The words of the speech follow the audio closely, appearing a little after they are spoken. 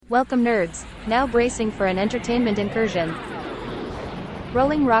Welcome nerds, now bracing for an entertainment incursion.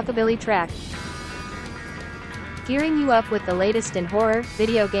 Rolling rockabilly track. Gearing you up with the latest in horror,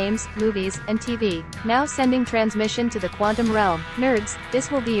 video games, movies, and TV. Now sending transmission to the quantum realm. Nerds, this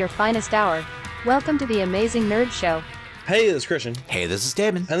will be your finest hour. Welcome to the Amazing Nerd Show. Hey, this is Christian. Hey, this is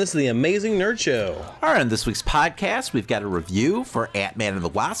Damon. And this is the Amazing Nerd Show. All right, on this week's podcast, we've got a review for Ant-Man and the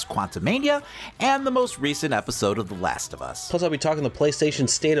Wasp, Quantumania, and the most recent episode of The Last of Us. Plus, I'll be talking the PlayStation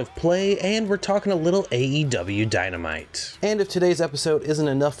State of Play, and we're talking a little AEW Dynamite. And if today's episode isn't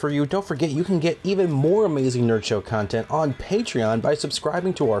enough for you, don't forget you can get even more Amazing Nerd Show content on Patreon by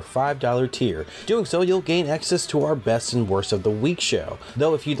subscribing to our $5 tier. Doing so, you'll gain access to our Best and Worst of the Week show.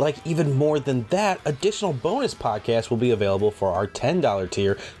 Though if you'd like even more than that, additional bonus podcasts will be available for our $10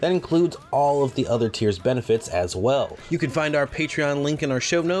 tier that includes all of the other tiers' benefits as well. You can find our Patreon link in our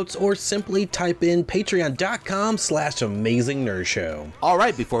show notes or simply type in patreon.com/amazingnerd-show. All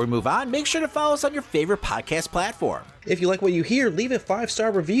right, before we move on, make sure to follow us on your favorite podcast platform. If you like what you hear, leave a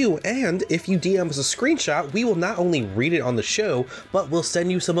 5-star review, and if you DM us a screenshot, we will not only read it on the show, but we'll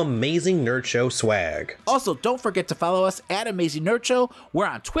send you some Amazing Nerd Show swag. Also, don't forget to follow us at Amazing Nerd Show. We're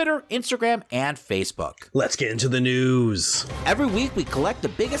on Twitter, Instagram, and Facebook. Let's get into the news. Every week, we collect the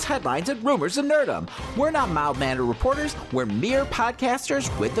biggest headlines and rumors of nerdom. We're not mild-mannered reporters, we're mere podcasters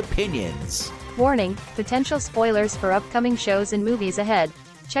with opinions. Warning, potential spoilers for upcoming shows and movies ahead.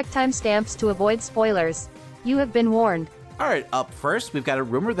 Check timestamps to avoid spoilers. You have been warned. All right, up first, we've got a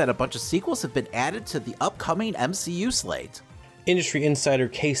rumor that a bunch of sequels have been added to the upcoming MCU slate. Industry insider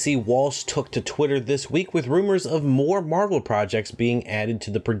Casey Walsh took to Twitter this week with rumors of more Marvel projects being added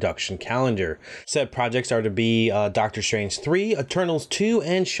to the production calendar. Said projects are to be Doctor Strange 3, Eternals 2,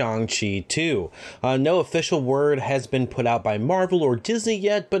 and Shang-Chi 2. No official word has been put out by Marvel or Disney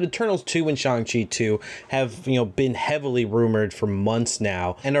yet, but Eternals 2 and Shang-Chi 2 have been heavily rumored for months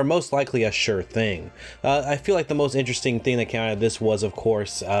now and are most likely a sure thing. I feel like the most interesting thing that came out of this was, of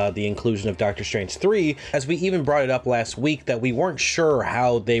course, the inclusion of Doctor Strange 3, as we even brought it up last week that we weren't sure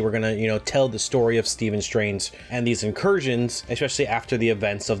how they were gonna, tell the story of Stephen Strange and these incursions, especially after the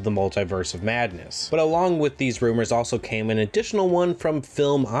events of the Multiverse of Madness. But along with these rumors also came an additional one from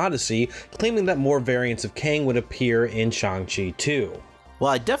Film Odyssey, claiming that more variants of Kang would appear in Shang-Chi 2.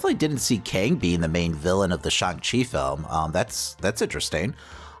 Well, I definitely didn't see Kang being the main villain of the Shang-Chi film. That's interesting.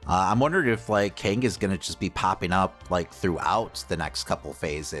 I'm wondering if Kang is gonna just be popping up throughout the next couple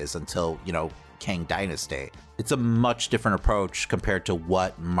phases until Kang Dynasty. It's a much different approach compared to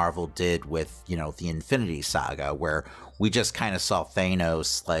what Marvel did with, the Infinity Saga, where we just kind of saw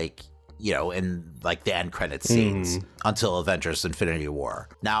Thanos, in the end credit scenes until Avengers Infinity War.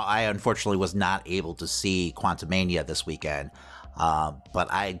 Now, I unfortunately was not able to see Quantumania this weekend,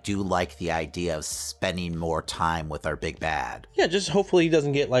 but I do like the idea of spending more time with our big bad. Yeah, just hopefully he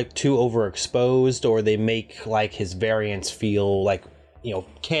doesn't get too overexposed, or they make his variants feel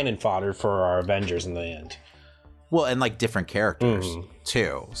cannon fodder for our Avengers in the end. Well, and different characters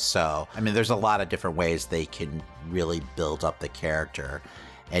too. So, there's a lot of different ways they can really build up the character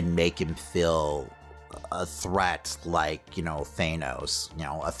and make him feel a threat Thanos,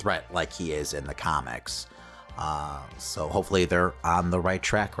 a threat like he is in the comics. So hopefully they're on the right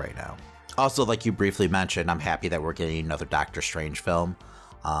track right now. Also, like you briefly mentioned, I'm happy that we're getting another Doctor Strange film.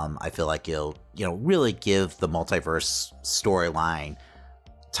 I feel like it'll, really give the multiverse storyline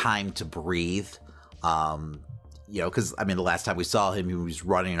time to breathe. Because, the last time we saw him, he was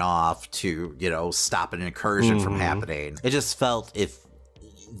running off to, stop an incursion from happening. It just felt if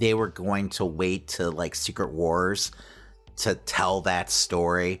they were going to wait to, Secret Wars to tell that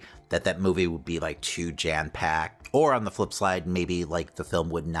story, that movie would be, too jam-packed. Or on the flip side, maybe, the film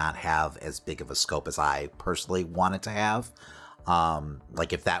would not have as big of a scope as I personally want it to have.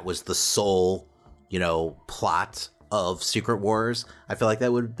 If that was the sole, plot of Secret Wars, I feel like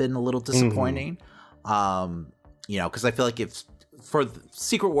that would have been a little disappointing. Because I feel like if for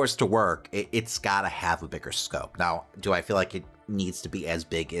Secret Wars to work, it's got to have a bigger scope. Now, do I feel like it needs to be as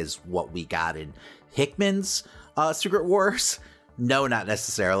big as what we got in Hickman's Secret Wars? No, not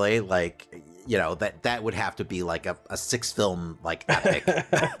necessarily. That would have to be a 6-film epic.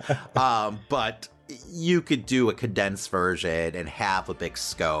 But you could do a condensed version and have a big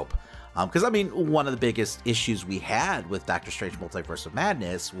scope. Because one of the biggest issues we had with Doctor Strange Multiverse of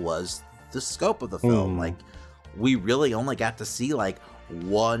Madness was the scope of the film. We really only got to see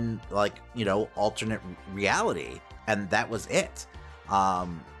one alternate reality, and that was it.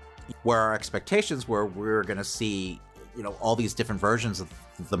 Where our expectations were, we were going to see all these different versions of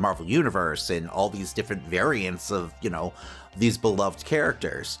the Marvel Universe and all these different variants of these beloved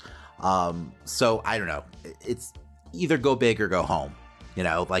characters. So I don't know, it's either go big or go home. You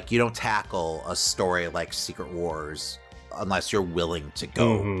know, like, you don't tackle a story like Secret Wars unless you're willing to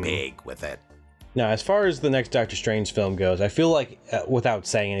go big with it. Now, as far as the next Doctor Strange film goes, I feel like, without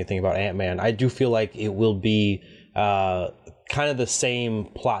saying anything about Ant-Man, I do feel like it will be kind of the same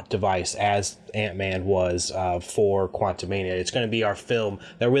plot device as Ant-Man was for Quantumania. It's going to be our film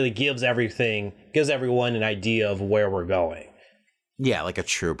that really gives everyone an idea of where we're going. Yeah, like a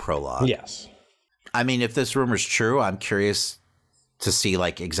true prologue. Yes. I mean, if this rumor's true, I'm curious to see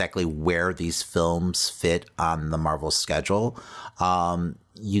like exactly where these films fit on the Marvel schedule.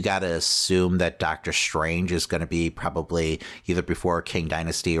 You got to assume that Doctor Strange is going to be probably either before King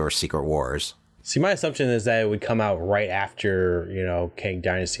Dynasty or Secret Wars. See, my assumption is that it would come out right after, King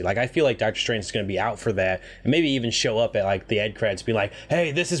Dynasty. Like, I feel like Doctor Strange is going to be out for that, and maybe even show up at, like, the end credits, be like,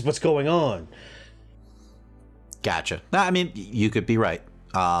 hey, this is what's going on. Gotcha. No, I mean, you could be right.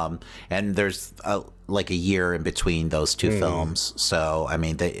 And there's like a year in between those two films. So, I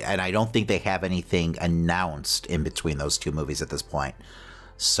mean, I don't think they have anything announced in between those two movies at this point.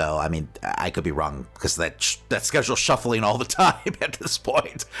 So, I mean, I could be wrong because that schedule's shuffling all the time at this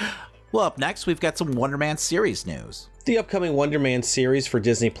point. Well, up next, we've got some Wonder Man series news. The upcoming Wonder Man series for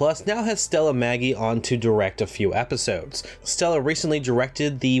Disney Plus now has Stella Maggie on to direct a few episodes. Stella recently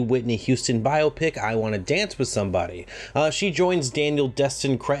directed the Whitney Houston biopic I Want to Dance with Somebody. She joins Daniel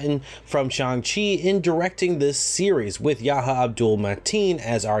Destin Cretton from Shang-Chi in directing this series with Yahya Abdul-Mateen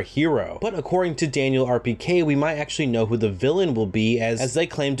as our hero. But according to Daniel RPK, we might actually know who the villain will be, as they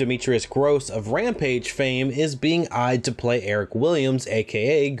claim Demetrius Gross of Rampage fame is being eyed to play Eric Williams,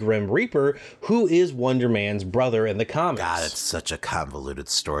 aka Grim Reaper, who is Wonder Man's brother in the comics. God, it's such a convoluted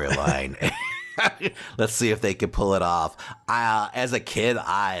storyline. Let's see if they can pull it off. As a kid,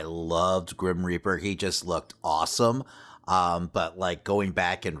 I loved Grim Reaper. He just looked awesome. But like going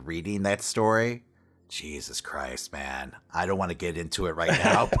back and reading that story, Jesus Christ, man. I don't want to get into it right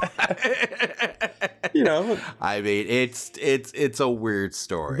now. I mean, it's a weird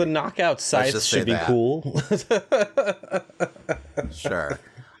story. The knockout scythe should be cool. Sure.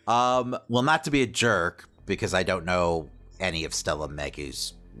 Well, not to be a jerk, because I don't know any of Stella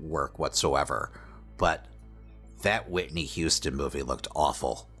Maggie's work whatsoever, but that Whitney Houston movie looked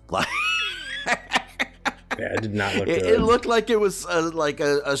awful. Like, yeah, it did not look good. It looked like it was like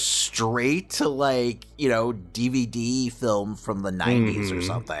a straight to DVD film from the 90s or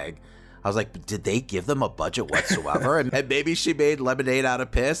something. I was like, did they give them a budget whatsoever? and maybe she made lemonade out of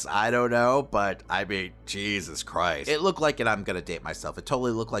piss. I don't know. But I mean, Jesus Christ. It looked like, and I'm going to date myself, it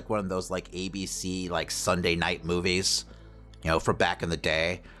totally looked like one of those like ABC like Sunday night movies, from back in the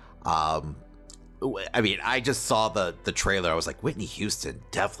day. I mean, I just saw the trailer. I was like, Whitney Houston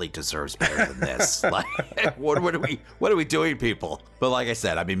definitely deserves better than this. Like, what are we doing, people? But like I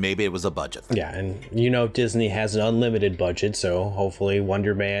said, I mean, maybe it was a budget thing. Yeah, and Disney has an unlimited budget, so hopefully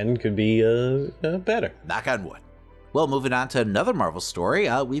Wonder Man could be better. Knock on wood. Well, moving on to another Marvel story,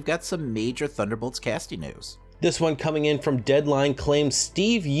 we've got some major Thunderbolts casting news. This one coming in from Deadline claims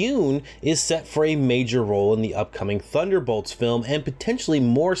Steve Yeun is set for a major role in the upcoming Thunderbolts film and potentially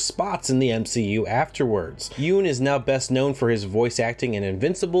more spots in the MCU afterwards. Yeun is now best known for his voice acting in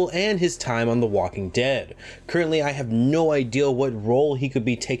Invincible and his time on The Walking Dead. Currently, I have no idea what role he could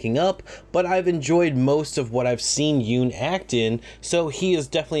be taking up, but I've enjoyed most of what I've seen Yeun act in, so he is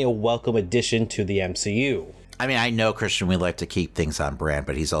definitely a welcome addition to the MCU. I mean, I know, Christian, we like to keep things on brand,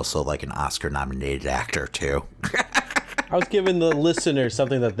 but he's also like an Oscar-nominated actor, too. I was giving the listeners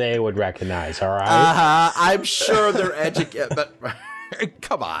something that they would recognize, all right? I'm sure they're educated, but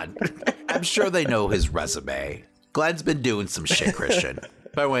come on. I'm sure they know his resume. Glenn's been doing some shit, Christian.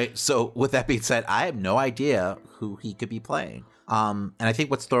 By the way, so with that being said, I have no idea who he could be playing. And I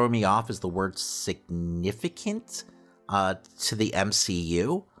think what's throwing me off is the word significant to the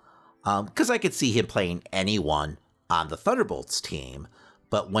MCU. Because I could see him playing anyone on the Thunderbolts team,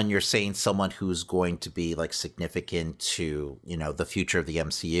 but when you're saying someone who's going to be like significant to, the future of the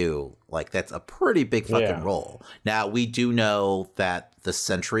MCU, like that's a pretty big fucking role. Now, we do know that the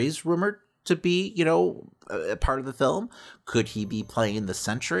Sentry's rumored to be, a part of the film. Could he be playing the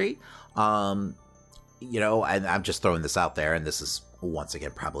Sentry? And I'm just throwing this out there, and this is once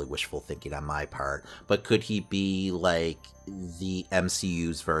again probably wishful thinking on my part, but could he be like the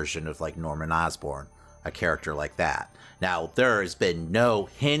MCU's version of like Norman Osborn, a character like that? Now, there has been no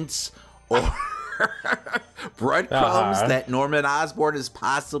hints or breadcrumbs that Norman Osborn is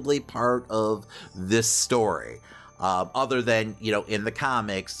possibly part of this story, other than in the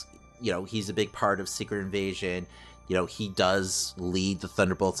comics, he's a big part of Secret Invasion. he does lead the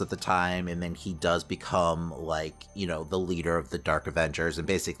Thunderbolts at the time, and then he does become like, the leader of the Dark Avengers and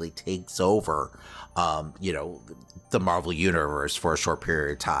basically takes over, the Marvel Universe for a short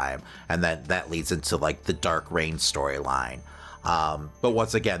period of time. And then that leads into like the Dark Reign storyline. But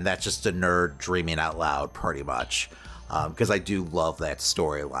once again, that's just a nerd dreaming out loud pretty much. Because I do love that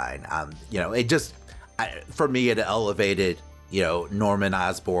storyline. It just, for me, it elevated, Norman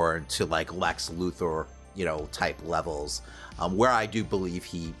Osborn to like Lex Luthor, type levels, where I do believe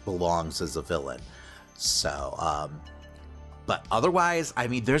he belongs as a villain. So, but otherwise, I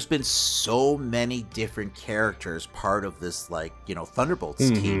mean, there's been so many different characters part of this, like, Thunderbolts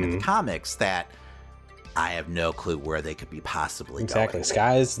team in the comics that I have no clue where they could be possibly going.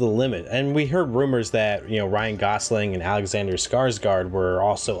 Sky's the limit. And we heard rumors that, Ryan Gosling and Alexander Skarsgård were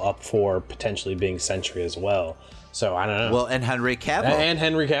also up for potentially being Sentry as well. So I don't know. Well, and Henry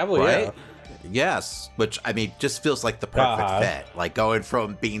Cavill. Right? Yeah. Yes, which, I mean, just feels like the perfect fit. Like going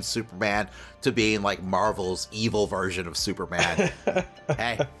from being Superman to being like Marvel's evil version of Superman.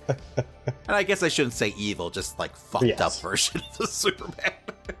 Hey. And I guess I shouldn't say evil, just like fucked up version of the Superman.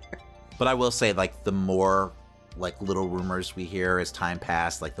 But I will say, like, the more like little rumors we hear as time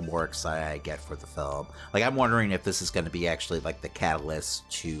passed, like the more excited I get for the film. Like, I'm wondering if this is going to be actually like the catalyst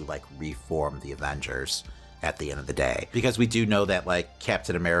to like reform the Avengers at the end of the day, because we do know that like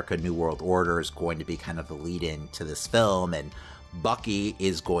Captain America New World Order is going to be kind of the lead-in to this film, and Bucky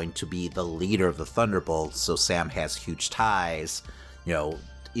is going to be the leader of the Thunderbolts, so Sam has huge ties,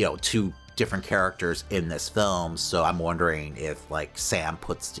 to different characters in this film. So I'm wondering if like Sam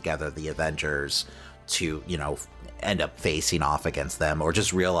puts together the Avengers to, end up facing off against them, or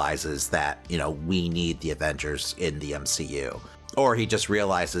just realizes that, we need the Avengers in the MCU. Or he just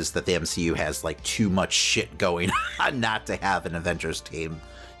realizes that the MCU has like too much shit going on not to have an Avengers team,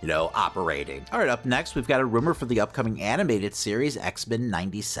 operating. All right, up next, we've got a rumor for the upcoming animated series X-Men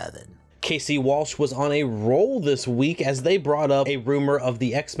 97. Casey Walsh was on a roll this week as they brought up a rumor of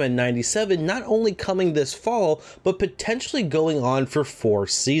the X-Men 97 not only coming this fall, but potentially going on for 4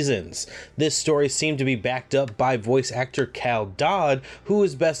 seasons. This story seemed to be backed up by voice actor Cal Dodd, who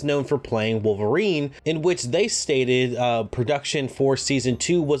is best known for playing Wolverine, in which they stated production for season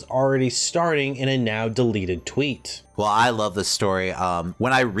 2 was already starting in a now deleted tweet. Well, I love this story.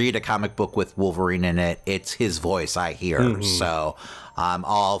 When I read a comic book with Wolverine in it, it's his voice I hear. So I'm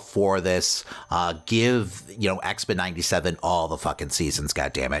all for this. Give, X-Men 97 all the fucking seasons,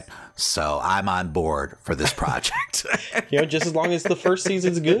 goddammit. So I'm on board for this project. Just as long as the first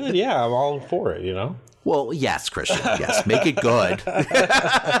season's good, yeah, I'm all for it, Well, yes, Christian, yes, make it good.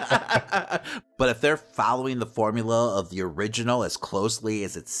 But if they're following the formula of the original as closely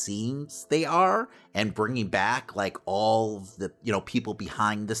as it seems they are, and bringing back like all the, people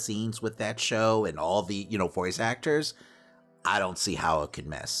behind the scenes with that show and all the, voice actors, I don't see how it could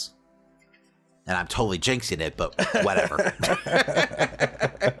miss. And I'm totally jinxing it, but whatever.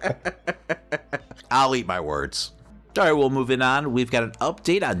 I'll eat my words. All right, well, moving on, we've got an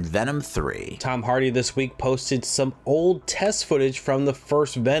update on Venom 3. Tom Hardy this week posted some old test footage from the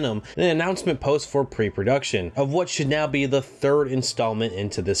first Venom, and an announcement post for pre-production of what should now be the 3rd installment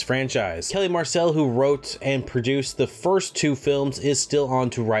into this franchise. Kelly Marcel, who wrote and produced the first 2 films, is still on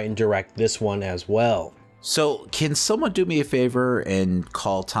to write and direct this one as well. So, can someone do me a favor and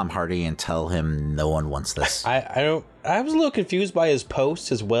call Tom Hardy and tell him no one wants this? I was a little confused by his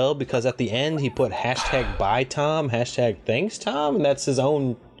post as well, because at the end he put hashtag bye Tom, hashtag thanks Tom, and that's his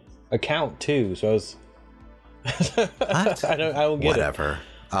own account too. So I was, I don't get whatever.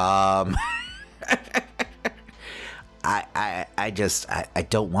 it. I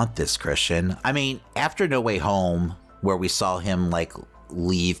don't want this, Christian. I mean, after No Way Home, where we saw him like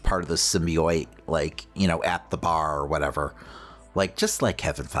leave part of the symbiote, like, at the bar or whatever, like, just let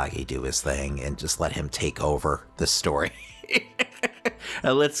Kevin Feige do his thing and just let him take over the story.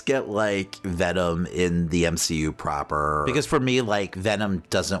 And let's get like Venom in the MCU proper, because for me, like, Venom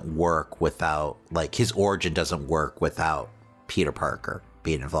doesn't work without, like, his origin doesn't work without Peter Parker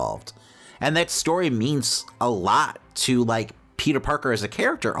being involved. And that story means a lot to like Peter Parker as a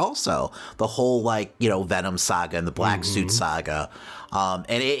character also. The whole like, Venom saga and the Black Suit saga. And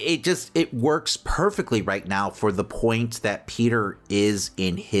it works perfectly right now for the point that Peter is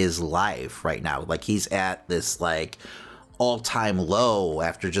in his life right now. Like, he's at this like all-time low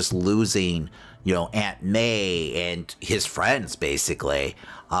after just losing, Aunt May and his friends basically,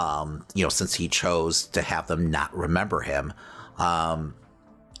 since he chose to have them not remember him. So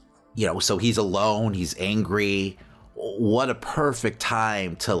he's alone, he's angry. what a perfect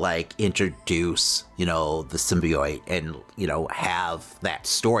time to like introduce, the symbiote and, have that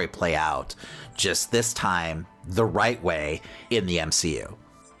story play out just this time the right way in the MCU.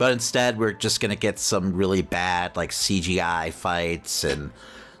 But instead, we're just going to get some really bad like CGI fights and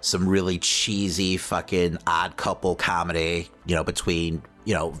some really cheesy fucking odd couple comedy, between,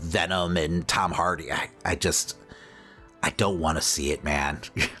 Venom and Tom Hardy. I don't want to see it, man.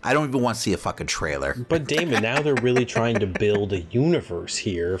 I don't even want to see a fucking trailer. But Damon, now they're really trying to build a universe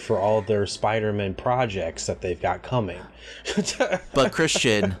here for all their Spider-Man projects that they've got coming. But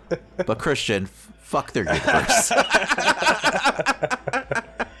Christian, fuck their universe.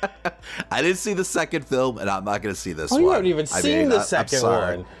 I didn't see the second film, and I'm not going to see this one. You haven't even seen the second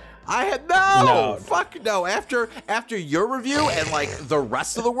one. I had no. Fuck no. After your review and like the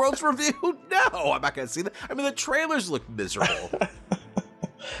rest of the world's review, no, I'm not gonna see that. I mean, the trailers look miserable.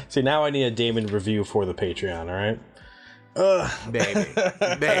 See, now I need a Damon review for the Patreon. All right?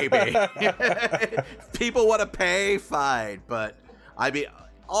 Maybe. People want to pay, fine, but I mean,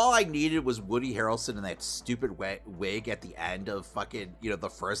 all I needed was Woody Harrelson in that stupid wig at the end of fucking, the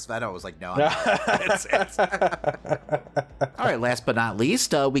first Venom. I was like, no, that's it. All right, last but not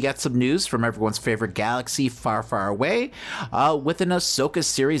least, we got some news from everyone's favorite galaxy far, far away with an Ahsoka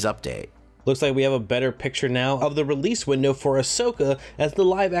series update. Looks like we have a better picture now of the release window for Ahsoka, as the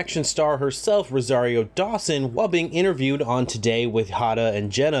live-action star herself, Rosario Dawson, while being interviewed on Today with Hada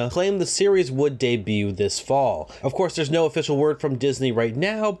and Jenna, claimed the series would debut this fall. Of course, there's no official word from Disney right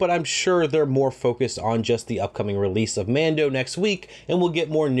now, but I'm sure they're more focused on just the upcoming release of Mando next week, and we'll get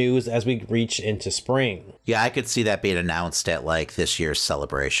more news as we reach into spring. Yeah, I could see that being announced at like this year's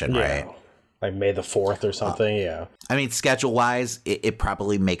celebration, right? Like May the 4th or something, yeah. I mean, schedule-wise, it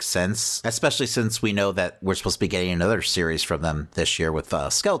probably makes sense, especially since we know that we're supposed to be getting another series from them this year with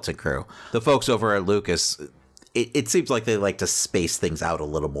Skeleton Crew. The folks over at Lucas, it seems like they like to space things out a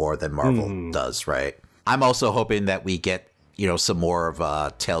little more than Marvel does, right? I'm also hoping that we get, some more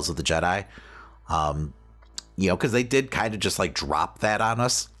of Tales of the Jedi, because they did kind of just like drop that on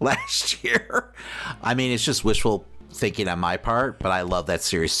us last year. I mean, it's just wishful thinking on my part, but I love that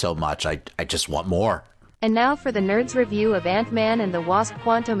series so much. I just want more. And now for the Nerds review of Ant-Man and the Wasp: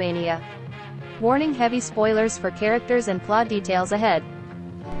 Quantumania. Warning: heavy spoilers for characters and plot details ahead.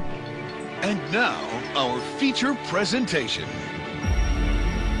 And now, our feature presentation.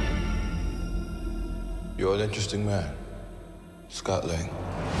 You're an interesting man, Scott Lang.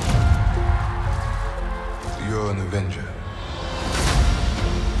 You're an Avenger.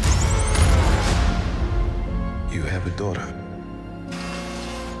 You have a daughter,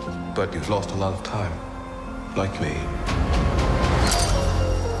 but you've lost a lot of time, like me.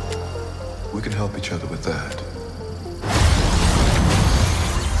 We can help each other with that.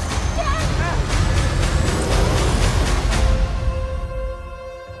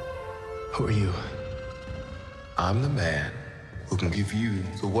 Who are you? I'm the man who can give you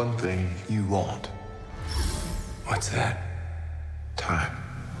the one thing you want. What's that? Time.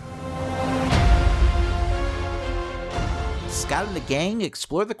 Scott and the gang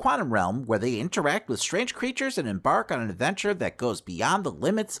explore the quantum realm, where they interact with strange creatures and embark on an adventure that goes beyond the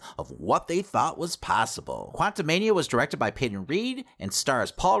limits of what they thought was possible. Quantumania was directed by Peyton Reed and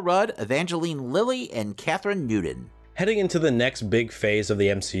stars Paul Rudd, Evangeline Lilly, and Catherine Newton. Heading into the next big phase of the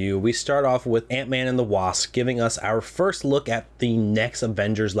MCU, we start off with Ant-Man and the Wasp, giving us our first look at the next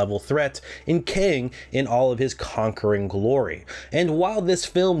Avengers level threat in Kang in all of his conquering glory. And while this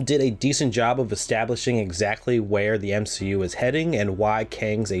film did a decent job of establishing exactly where the MCU is heading and why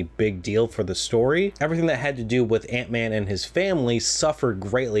Kang's a big deal for the story, everything that had to do with Ant-Man and his family suffered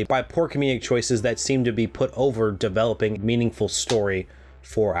greatly by poor comedic choices that seemed to be put over developing meaningful story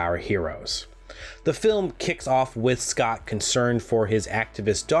for our heroes. The film kicks off with Scott concerned for his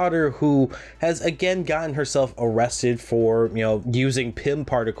activist daughter, who has again gotten herself arrested for, using PIM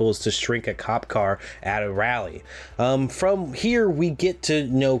particles to shrink a cop car at a rally. From here, we get to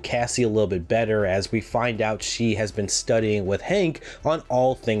know Cassie a little bit better as we find out she has been studying with Hank on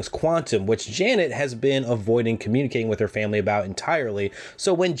all things quantum, which Janet has been avoiding communicating with her family about entirely.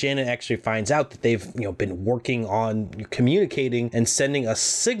 So when Janet actually finds out that they've, been working on communicating and sending a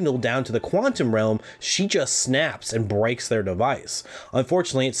signal down to the quantum realm, she just snaps and breaks their device.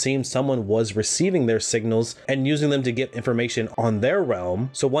 Unfortunately, it seems someone was receiving their signals and using them to get information on their realm.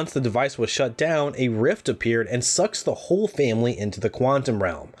 So once the device was shut down, a rift appeared and sucks the whole family into the quantum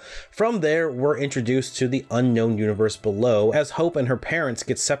realm. From there, we're introduced to the unknown universe below as Hope and her parents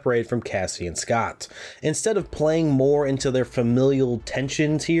get separated from Cassie and Scott. Instead of playing more into their familial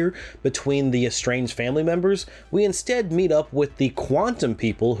tensions here between the estranged family members, we instead meet up with the quantum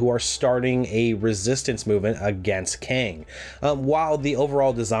people who are starting a resistance movement against Kang. While the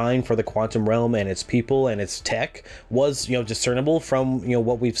overall design for the Quantum Realm and its people and its tech was, discernible from,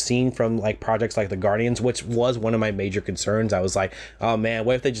 what we've seen from like projects like the Guardians, which was one of my major concerns. I was like, oh man,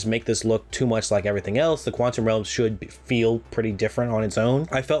 what if they just make this look too much like everything else? The Quantum Realm should feel pretty different on its own.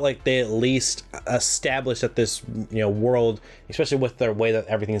 I felt like they at least established that this, world, especially with their way that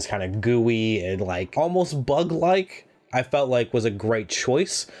everything's kind of gooey and like almost bug-like, I felt like was a great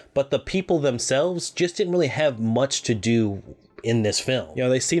choice, but the people themselves just didn't really have much to do in this film.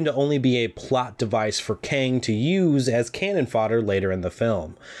 They seem to only be a plot device for Kang to use as cannon fodder later in the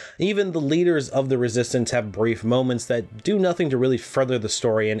film. Even the leaders of the Resistance have brief moments that do nothing to really further the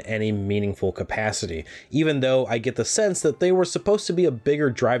story in any meaningful capacity, even though I get the sense that they were supposed to be a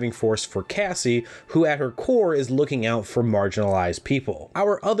bigger driving force for Cassie, who at her core is looking out for marginalized people.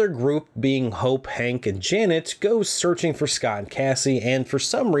 Our other group, being Hope, Hank, and Janet, goes searching for Scott and Cassie, and for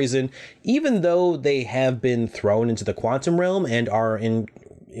some reason, even though they have been thrown into the Quantum Realm and are in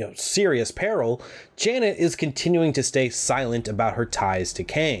serious peril, Janet is continuing to stay silent about her ties to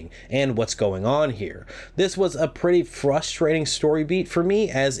Kang and what's going on here. This was a pretty frustrating story beat for me,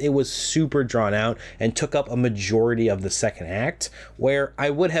 as it was super drawn out and took up a majority of the second act, where I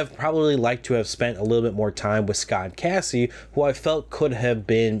would have probably liked to have spent a little bit more time with Scott and Cassie, who I felt could have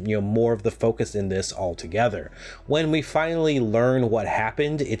been, more of the focus in this altogether. When we finally learn what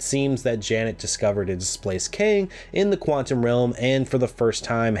happened, it seems that Janet discovered a displaced Kang in the Quantum Realm and for the first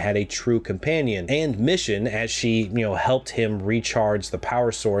time had a true companion and mission, as she, helped him recharge the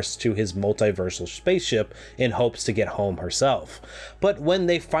power source to his multiversal spaceship in hopes to get home herself. But when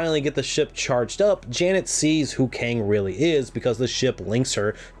they finally get the ship charged up, Janet sees who Kang really is because the ship links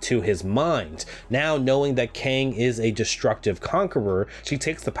her to his mind. Now, knowing that Kang is a destructive conqueror, she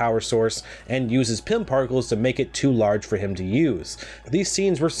takes the power source and uses Pym particles to make it too large for him to use. These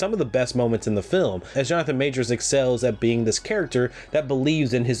scenes were some of the best moments in the film, as Jonathan Majors excels at being this character that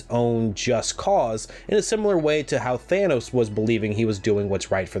believes in his own just cause, in a similar way to how Thanos was believing he was doing what's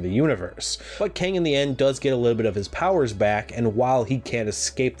right for the universe. But Kang in the end does get a little bit of his powers back, and while he can't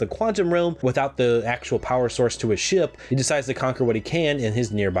escape the Quantum Realm without the actual power source to his ship, he decides to conquer what he can in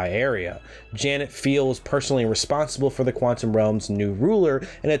his nearby area. Janet feels personally responsible for the Quantum Realm's new ruler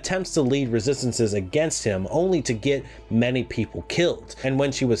and attempts to lead resistances against him, only to get many people killed. And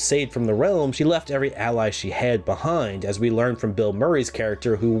when she was saved from the realm, she left every ally she had behind, as we learned from Bill Murray's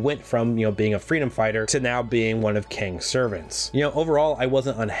character, who went from, being a freedom fighter to now being one of Kang's servants. Overall, I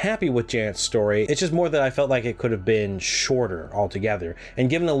wasn't unhappy with Janet's story. It's just more that I felt like it could have been shorter altogether and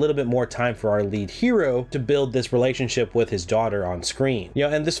given a little bit more time for our lead hero to build this relationship with his daughter on screen.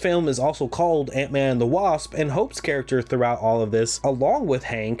 And this film is also called Ant-Man and the Wasp, and Hope's character throughout all of this, along with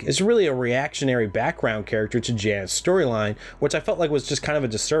Hank, is really a reactionary background character to Janet's storyline, which I felt like was just kind of a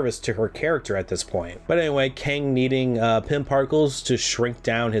disservice to her character at this point. But anyway, Kang needing Pym particles to shrink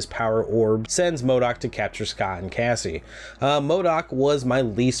down his power orb sends MODOK to capture Scott and Cassie. MODOK was my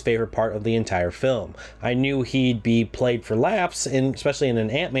least favorite part of the entire film. I knew he'd be played for laughs, especially in an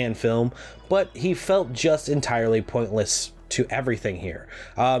Ant-Man film, but he felt just entirely pointless to everything here.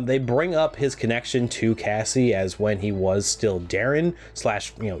 They bring up his connection to Cassie, as when he was still Darren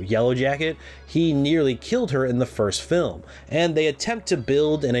 / Yellow Jacket, he nearly killed her in the first film, and they attempt to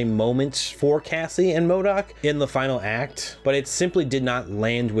build in a moment for Cassie and MODOK in the final act, but it simply did not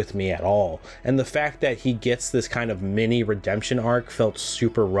land with me at all. And the fact that he gets this kind of mini redemption arc felt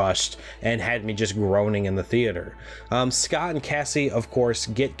super rushed and had me just groaning in the theater. Scott and Cassie, of course,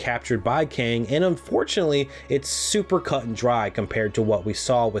 get captured by Kang, and unfortunately, it's super cut and dry compared to what we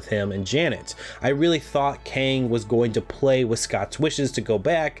saw with him and Janet. I really thought Kang was going to play with Scott's wishes to go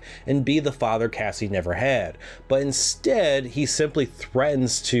back and be the father Cassie never had, but instead he simply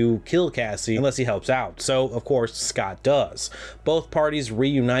threatens to kill Cassie unless he helps out. So of course Scott does. Both parties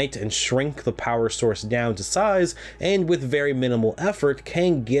reunite and shrink the power source down to size, and with very minimal effort,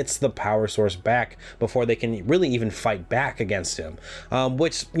 Kang gets the power source back before they can really even fight back against him,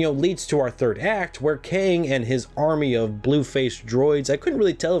 which leads to our third act, where Kang and his army of blue-faced droids, I couldn't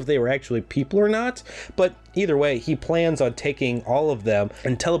really tell if they were actually people or not, but either way, he plans on taking all of them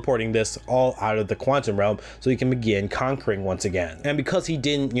and teleporting this all out of the Quantum Realm so he can begin conquering once again. And because he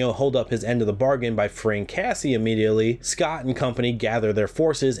didn't, hold up his end of the bargain by freeing Cassie immediately, Scott and company gather their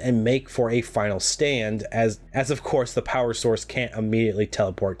forces and make for a final stand, as of course the power source can't immediately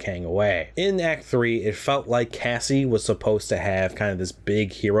teleport Kang away. In Act 3, it felt like Cassie was supposed to have kind of this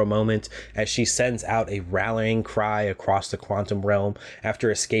big hero moment as she sends out a rallying cry across the Quantum Realm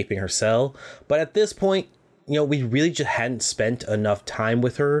after escaping her cell, but at this point, we really just hadn't spent enough time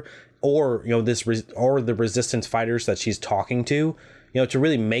with her or the resistance fighters that she's talking to to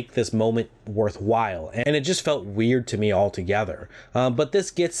really make this moment worthwhile. And it just felt weird to me altogether. But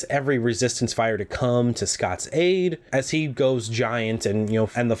this gets every Resistance fighter to come to Scott's aid as he goes giant,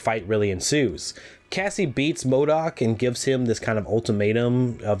 and the fight really ensues. Cassie beats MODOK and gives him this kind of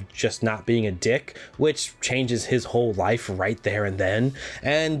ultimatum of just not being a dick, which changes his whole life right there and then.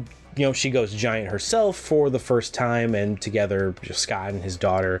 And she goes giant herself for the first time, and together Scott and his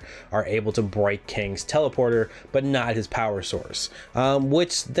daughter are able to break Kang's teleporter, but not his power source.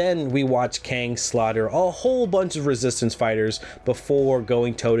 Which then we watch Kang slaughter a whole bunch of Resistance fighters before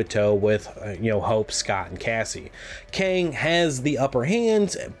going toe-to-toe with, Hope, Scott, and Cassie. Kang has the upper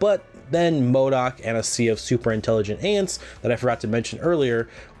hand, but then MODOK and a sea of super intelligent ants that I forgot to mention earlier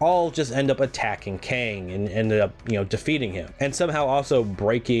all just end up attacking Kang and ended up, defeating him. And somehow also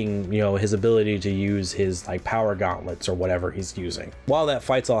breaking, his ability to use his power gauntlets or whatever he's using. While that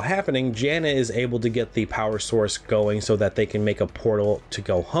fight's all happening, Janet is able to get the power source going so that they can make a portal to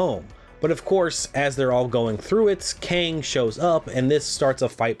go home. But of course, as they're all going through it, Kang shows up, and this starts a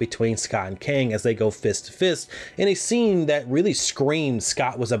fight between Scott and Kang as they go fist to fist in a scene that really screamed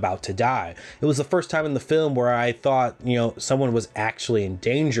Scott was about to die. It was the first time in the film where I thought, someone was actually in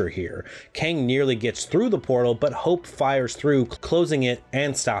danger here. Kang nearly gets through the portal, but Hope fires through, closing it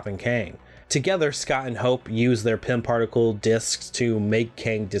and stopping Kang. Together, Scott and Hope use their Pym particle discs to make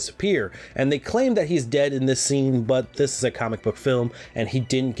Kang disappear, and they claim that he's dead in this scene, but this is a comic book film, and he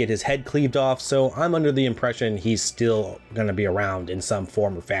didn't get his head cleaved off, so I'm under the impression he's still gonna be around in some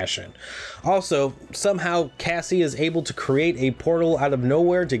form or fashion. Also, somehow Cassie is able to create a portal out of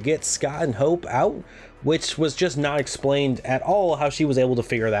nowhere to get Scott and Hope out, which was just not explained at all how she was able to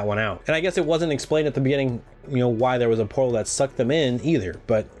figure that one out. And I guess it wasn't explained at the beginning, why there was a portal that sucked them in either,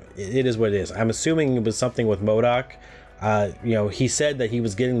 but it is what it is. I'm assuming it was something with MODOK. He said that he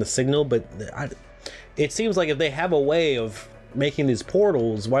was getting the signal, but it seems like if they have a way of making these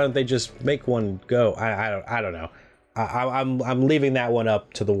portals, why don't they just make one go? I don't know. I'm leaving that one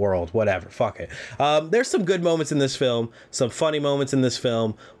up to the world. Whatever. Fuck it. There's some good moments in this film, some funny moments in this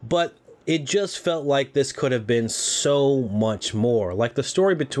film, but it just felt like this could have been so much more. Like, the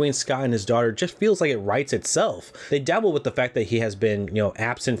story between Scott and his daughter just feels like it writes itself. They dabble with the fact that he has been,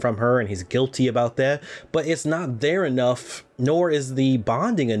 absent from her and he's guilty about that, but it's not there enough, nor is the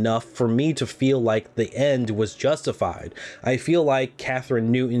bonding enough for me to feel like the end was justified. I feel like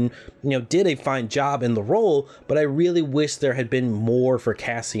Catherine Newton, did a fine job in the role, but I really wish there had been more for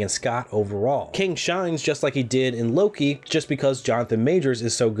Cassie and Scott overall. King shines just like he did in Loki, just because Jonathan Majors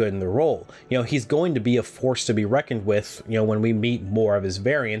is so good in the role. He's going to be a force to be reckoned with, when we meet more of his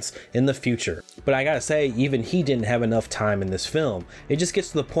variants in the future. But I gotta say, even he didn't have enough time in this film. It just gets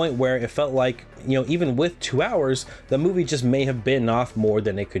to the point where it felt like, even with 2 hours, the movie just may have bitten off more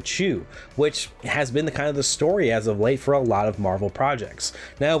than it could chew, which has been the kind of the story as of late for a lot of Marvel projects.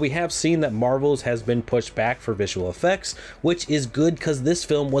 Now, we have seen that Marvel's has been pushed back for visual effects, which is good because this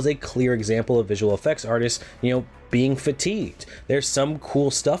film was a clear example of visual effects artists, being fatigued. There's some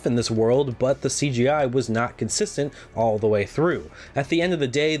cool stuff in this world, but the CGI was not consistent all the way through. At the end of the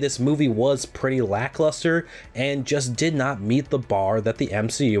day, this movie was pretty lackluster and just did not meet the bar that the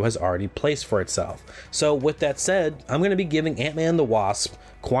MCU has already placed for itself. So with that said, I'm going to be giving Ant-Man the Wasp,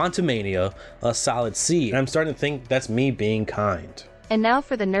 Quantumania, a solid C, and I'm starting to think that's me being kind. And now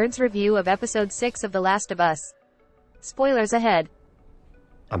for the Nerds review of Episode 6 of The Last of Us. Spoilers ahead.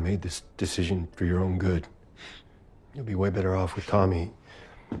 I made this decision for your own good. You'll be way better off with Tommy.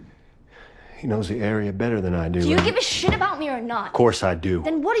 He knows the area better than I do. Do you give a shit about me or not? Of course I do.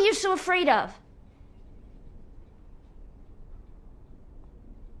 Then what are you so afraid of?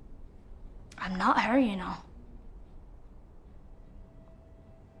 I'm not her,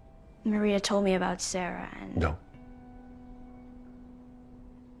 Maria told me about Sarah and... No.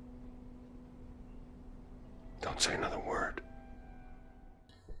 Don't say another word.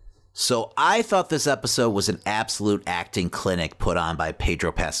 So I thought this episode was an absolute acting clinic put on by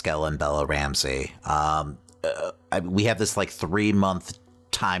Pedro Pascal and Bella Ramsey. We have this 3-month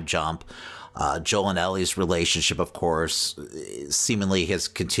time jump. Joel and Ellie's relationship, of course, seemingly has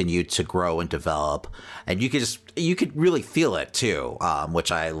continued to grow and develop, and you could really feel it too,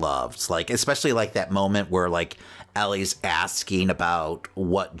 which I loved. Especially that moment where Ellie's asking about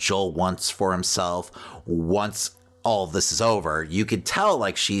what Joel wants for himself once all this is over. You could tell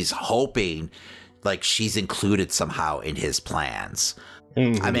she's hoping she's included somehow in his plans.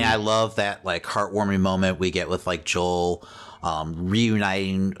 I mean, I love that like heartwarming moment we get with like Joel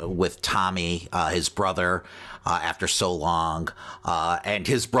reuniting with Tommy, his brother, after so long. And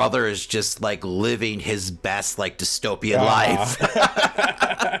his brother is just like living his best like dystopian life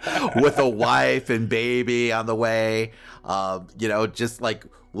with a wife and baby on the way, just like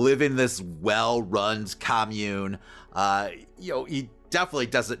living this well-run commune. He definitely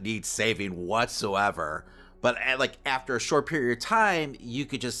doesn't need saving whatsoever. But like after a short period of time, you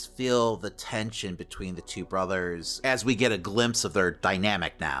could just feel the tension between the two brothers as we get a glimpse of their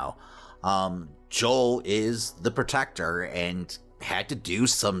dynamic now. Joel is the protector and had to do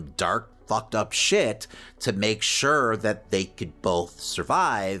some dark, fucked up shit to make sure that they could both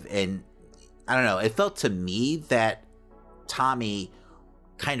survive. And I don't know, it felt to me that Tommy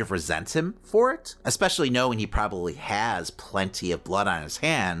kind of resents him for it, especially knowing he probably has plenty of blood on his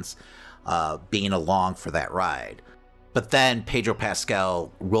hands, being along for that ride. But then Pedro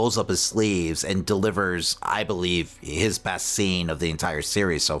Pascal rolls up his sleeves and delivers, I believe, his best scene of the entire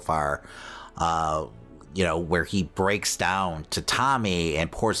series so far, where he breaks down to Tommy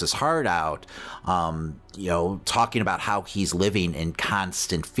and pours his heart out, talking about how he's living in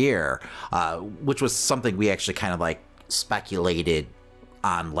constant fear, which was something we actually kind of like speculated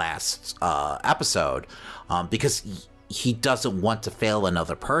on last episode, because he doesn't want to fail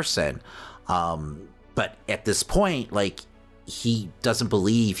another person. But at this point, like, he doesn't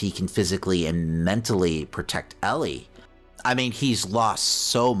believe he can physically and mentally protect Ellie. I mean, he's lost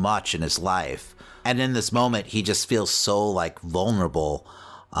so much in his life. And in this moment, he just feels so, like, vulnerable.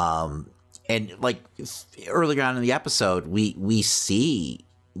 And, like, earlier on in the episode, we see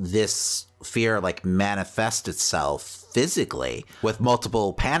this fear, like, manifest itself physically with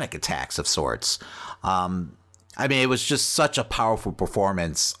multiple panic attacks of sorts. I mean, it was just such a powerful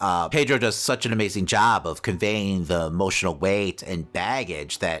performance. Pedro does such an amazing job of conveying the emotional weight and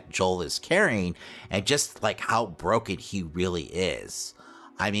baggage that Joel is carrying, and just like how broken he really is.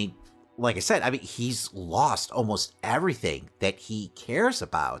 I mean, like I said, he's lost almost everything that he cares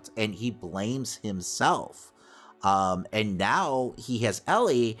about, and he blames himself. And now he has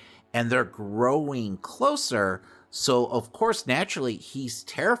Ellie, and they're growing closer. So, of course, naturally, he's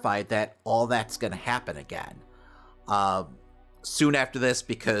terrified that all that's going to happen again. Soon after this,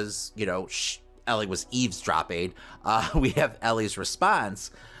 because, Ellie was eavesdropping, we have Ellie's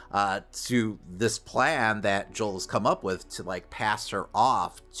response to this plan that Joel has come up with to, like, pass her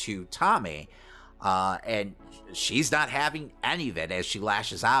off to Tommy. And she's not having any of it as she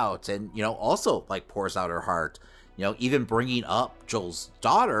lashes out and, also, like, pours out her heart. Even bringing up Joel's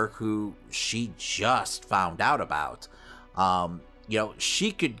daughter, who she just found out about.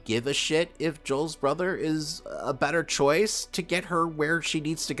 She could give a shit if Joel's brother is a better choice to get her where she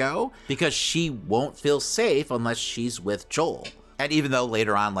needs to go, because she won't feel safe unless she's with Joel. And even though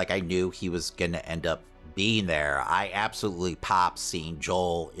later on, like, I knew he was going to end up being there, I absolutely popped seeing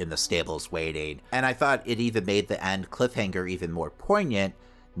Joel in the stables waiting. And I thought it even made the end cliffhanger even more poignant,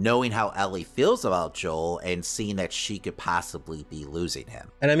 knowing how Ellie feels about Joel and seeing that she could possibly be losing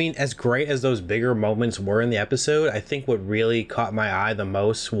him. And I mean, as great as those bigger moments were in the episode, I think what really caught my eye the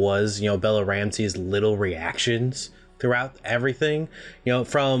most was, Bella Ramsey's little reactions throughout everything.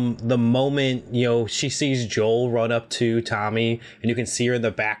 From the moment, she sees Joel run up to Tommy, and you can see her in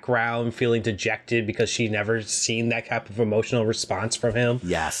the background feeling dejected because she'd never seen that type of emotional response from him.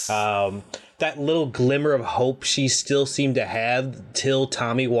 Yes. That little glimmer of hope she still seemed to have till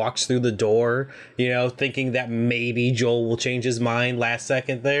Tommy walks through the door, thinking that maybe Joel will change his mind last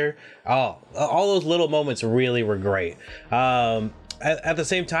second there. Oh, all those little moments really were great. At the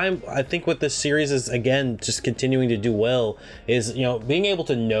same time, I think what this series is, again, just continuing to do well is, being able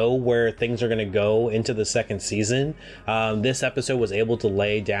to know where things are going to go into the second season. This episode was able to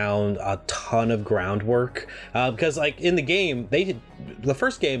lay down a ton of groundwork, because, like, in the game, the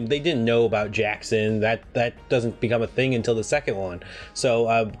first game, they didn't know about Jackson. That doesn't become a thing until the second one.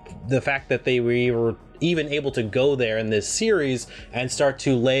 So the fact that they were even able to go there in this series and start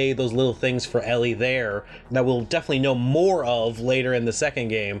to lay those little things for Ellie there that we'll definitely know more of later in the second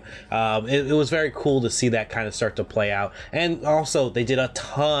game. It was very cool to see that kind of start to play out. And also they did a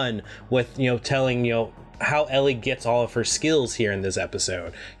ton with, telling, how Ellie gets all of her skills here in this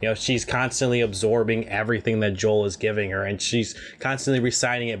episode. She's constantly absorbing everything that Joel is giving her, and she's constantly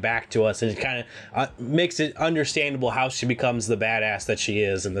reciting it back to us, and it kind of makes it understandable how she becomes the badass that she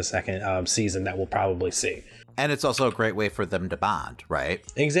is in the second season that we'll probably see. And it's also a great way for them to bond, right?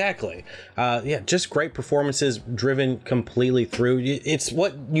 Exactly. Just great performances driven completely through. It's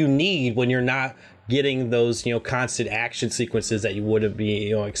what you need when you're not getting those, constant action sequences that you would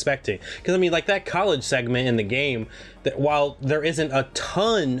be, expecting. Because I mean, like that college segment in the game, that while there isn't a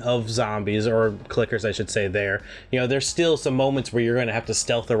ton of zombies or clickers, I should say, there's still some moments where you're going to have to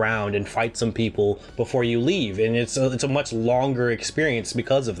stealth around and fight some people before you leave, and it's a much longer experience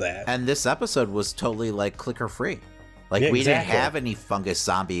because of that. And this episode was totally like clicker free. Like, we didn't have any fungus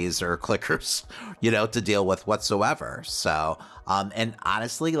zombies or clickers, to deal with whatsoever. So, and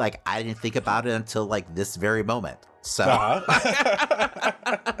honestly, like, I didn't think about it until like this very moment. So,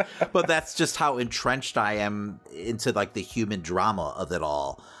 but that's just how entrenched I am into like the human drama of it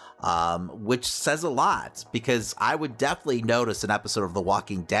all, which says a lot, because I would definitely notice an episode of The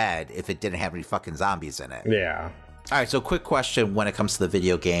Walking Dead if it didn't have any fucking zombies in it. Yeah. All right, so quick question when it comes to the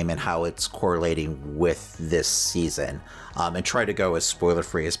video game and how it's correlating with this season, and try to go as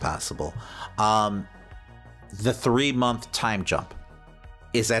spoiler-free as possible. The 3-month time jump,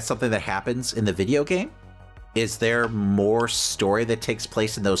 is that something that happens in the video game? Is there more story that takes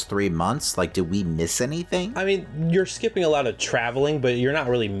place in those 3 months? Like, did we miss anything? I mean, you're skipping a lot of traveling, but you're not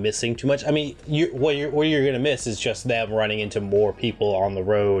really missing too much. I mean, what you're going to miss is just them running into more people on the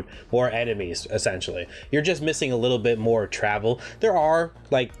road, more enemies, essentially. You're just missing a little bit more travel.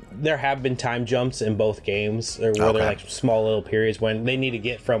 There have been time jumps in both games, where they're like small little periods when they need to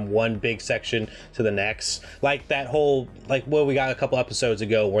get from one big section to the next. Like that whole, we got a couple episodes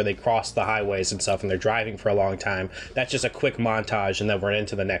ago where they crossed the highways and stuff, and they're driving for a long time. That's just a quick montage, and then we're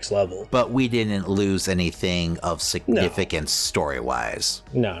into the next level. But we didn't lose anything of significance story-wise.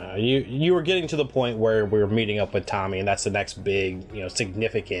 No. You were getting to the point where we were meeting up with Tommy, and that's the next big,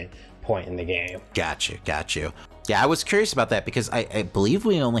 significant point in the game. Got you. Yeah, I was curious about that because I believe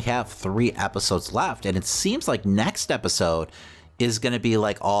we only have 3 episodes left, and it seems like next episode is going to be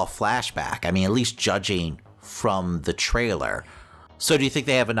like all flashback. I mean, at least judging from the trailer. So do you think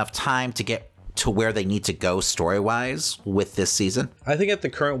they have enough time to get to where they need to go story-wise with this season? I think at the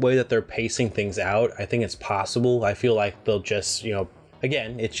current way that they're pacing things out, I think it's possible. I feel like they'll just,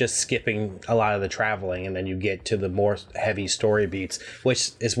 again, it's just skipping a lot of the traveling, and then you get to the more heavy story beats,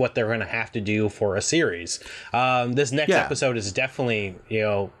 which is what they're going to have to do for a series. This next episode is definitely,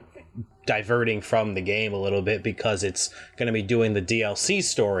 diverting from the game a little bit, because it's going to be doing the DLC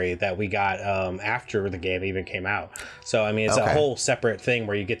story that we got after the game even came out. So, I mean, it's a whole separate thing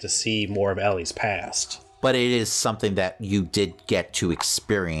where you get to see more of Ellie's past. But it is something that you did get to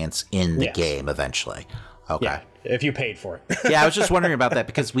experience in the game eventually. Okay. Yeah, if you paid for it. Yeah, I was just wondering about that,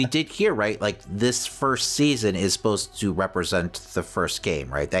 because we did hear, right, like this first season is supposed to represent the first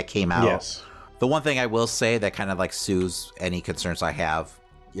game, right? That came out. Yes. The one thing I will say that kind of like soothes any concerns I have,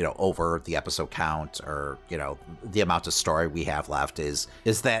 over the episode count or, the amount of story we have left is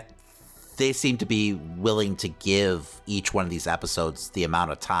that they seem to be willing to give each one of these episodes the amount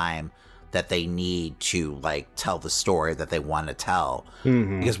of time that they need to like tell the story that they want to tell.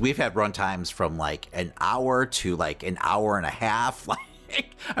 Mm-hmm. Because we've had run times from like an hour to like an hour and a half.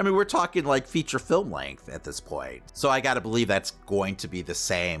 I mean, we're talking like feature film length at this point. So I got to believe that's going to be the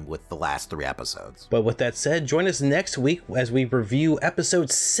same with the last 3 episodes. But with that said, join us next week as we review episode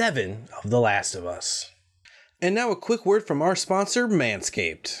 7 of The Last of Us. And now a quick word from our sponsor,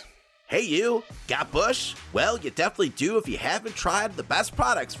 Manscaped. Hey you, got bush? Well, you definitely do if you haven't tried the best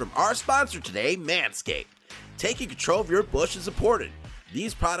products from our sponsor today, Manscaped. Taking control of your bush is important.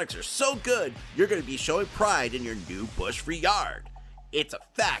 These products are so good, you're going to be showing pride in your new bush-free yard. It's a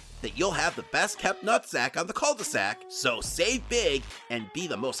fact that you'll have the best kept nutsack on the cul-de-sac, so save big and be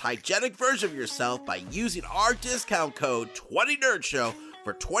the most hygienic version of yourself by using our discount code 20NerdShow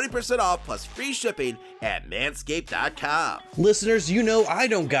for 20% off plus free shipping at manscaped.com. Listeners, I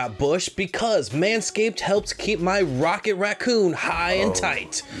don't got bush because Manscaped helps keep my rocket raccoon high and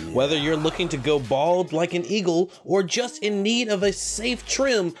tight. Yeah. Whether you're looking to go bald like an eagle or just in need of a safe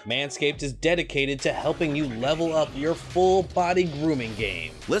trim, Manscaped is dedicated to helping you level up your full body grooming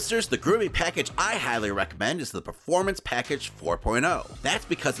game. Listeners, the grooming package I highly recommend is the Performance Package 4.0. That's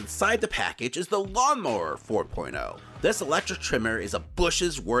because inside the package is the Lawnmower 4.0. This electric trimmer is a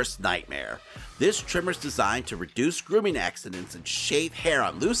bush's worst nightmare. This trimmer is designed to reduce grooming accidents and shave hair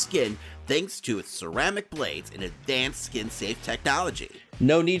on loose skin thanks to its ceramic blades and advanced skin-safe technology.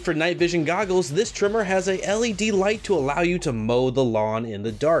 No need for night vision goggles, this trimmer has a LED light to allow you to mow the lawn in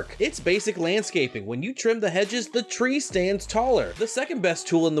the dark. It's basic landscaping. When you trim the hedges, the tree stands taller. The second best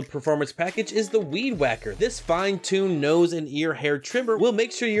tool in the performance package is the Weed Whacker. This fine-tuned nose and ear hair trimmer will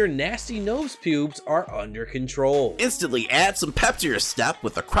make sure your nasty nose pubes are under control. Instantly add some pep to your step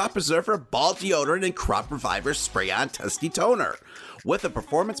with the Crop Preserver Ball Deodorant and Crop Reviver Spray-On Testy Toner. With a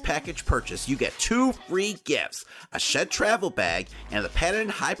performance package purchase, you get 2 free gifts, a Shed travel bag, and the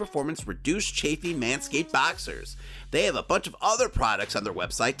patented high-performance reduced chafing Manscaped boxers. They have a bunch of other products on their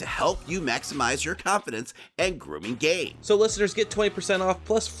website to help you maximize your confidence and grooming game. So listeners get 20% off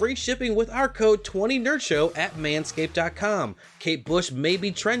plus free shipping with our code 20NerdShow at manscaped.com. Kate Bush may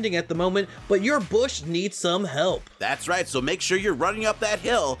be trending at the moment, but your bush needs some help. That's right, so make sure you're running up that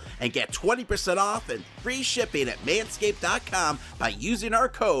hill and get 20% off and free shipping at manscaped.com by using our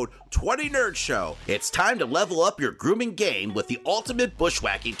code 20NerdShow. It's time to level up your grooming game with the ultimate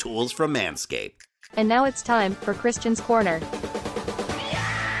bushwhacking tools from Manscaped. And now it's time for Christian's Corner.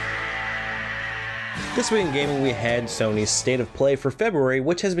 This week in gaming, we had Sony's State of Play for February,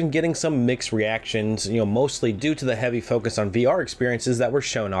 which has been getting some mixed reactions, mostly due to the heavy focus on VR experiences that were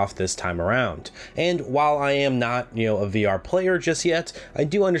shown off this time around. And while I am not, a VR player just yet, I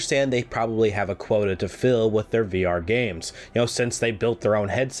do understand they probably have a quota to fill with their VR games, since they built their own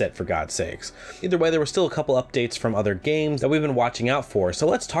headset, for God's sakes. Either way, there were still a couple updates from other games that we've been watching out for, so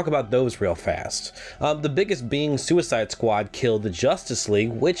let's talk about those real fast. The biggest being Suicide Squad Killed the Justice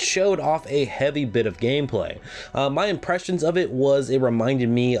League, which showed off a heavy bit of gameplay. My impressions of it was it reminded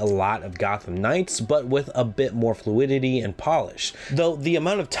me a lot of Gotham Knights, but with a bit more fluidity and polish. Though the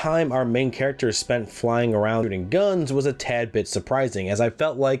amount of time our main characters spent flying around shooting guns was a tad bit surprising, as I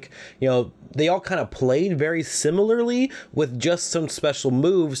felt like, they all kind of played very similarly with just some special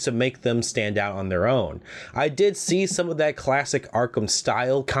moves to make them stand out on their own. I did see some of that classic Arkham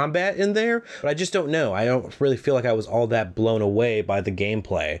style combat in there, but I just don't know. I don't really feel like I was all that blown away by the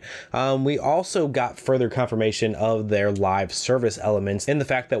gameplay. We also got further confirmation of their live service elements in the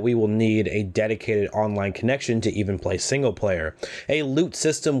fact that we will need a dedicated online connection to even play single player. A loot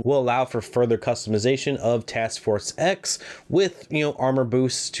system will allow for further customization of Task Force X with, armor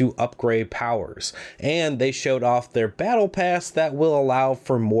boosts to upgrade powers. And they showed off their battle pass that will allow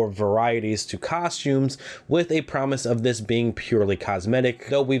for more varieties to costumes, with a promise of this being purely cosmetic,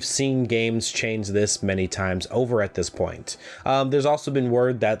 though we've seen games change this many times over at this point. There's also been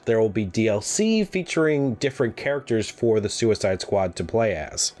word that there will be DLC featuring different characters for the Suicide Squad to play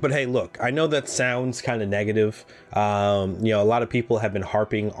as. But hey, look, I know that sounds kind of negative. A lot of people have been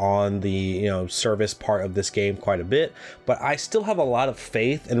harping on the, service part of this game quite a bit, but I still have a lot of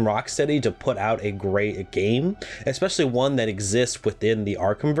faith in Rocksteady to put out a great game, especially one that exists within the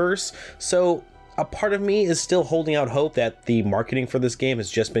Arkhamverse. So a part of me is still holding out hope that the marketing for this game has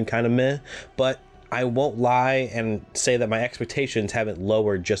just been kind of meh, but I won't lie and say that my expectations haven't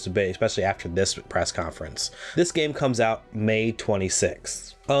lowered just a bit, especially after this press conference. This game comes out May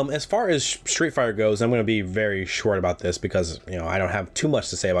 26th. As far as Street Fighter goes, I'm going to be very short about this because, I don't have too much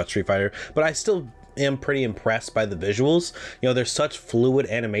to say about Street Fighter, but I still am pretty impressed by the visuals. There's such fluid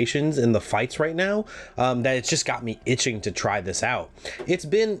animations in the fights right now that it's just got me itching to try this out. It's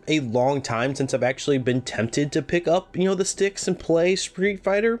been a long time since I've actually been tempted to pick up, the sticks and play Street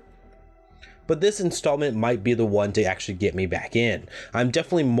Fighter, but this installment might be the one to actually get me back in. I'm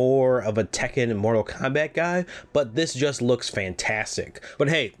definitely more of a Tekken and Mortal Kombat guy, but this just looks fantastic. But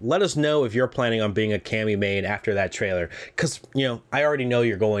hey, let us know if you're planning on being a Cammy main after that trailer, because, I already know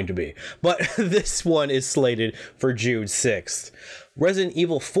you're going to be. But this one is slated for June 6th. Resident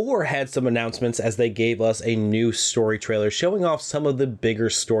Evil 4 had some announcements as they gave us a new story trailer showing off some of the bigger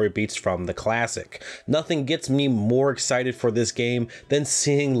story beats from the classic. Nothing gets me more excited for this game than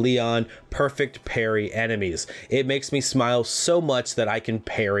seeing Leon perfect parry enemies. It makes me smile so much that I can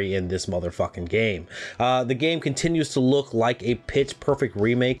parry in this motherfucking game. The game continues to look like a pitch perfect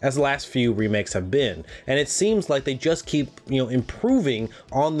remake as the last few remakes have been, and it seems like they just keep improving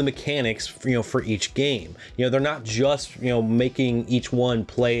on the mechanics for each game. They're not just making each one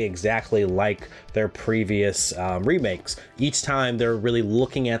play exactly like their previous remakes. Each time they're really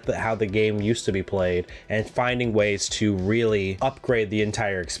looking at how the game used to be played and finding ways to really upgrade the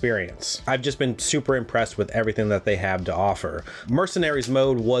entire experience. I've just been super impressed with everything that they have to offer. Mercenaries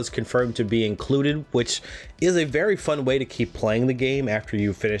mode was confirmed to be included, which is a very fun way to keep playing the game after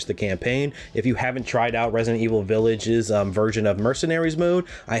you finish the campaign. If you haven't tried out Resident Evil Village's version of Mercenaries mode,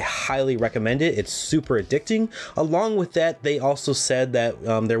 I highly recommend it. It's super addicting. Along with that, they also said that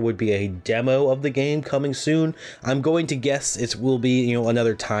there would be a demo of the game coming soon. I'm going to guess it will be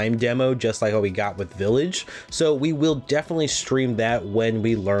another time demo, just like what we got with Village. So we will definitely stream that when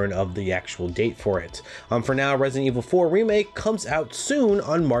we learn of the actual date for it. For now, Resident Evil 4 Remake comes out soon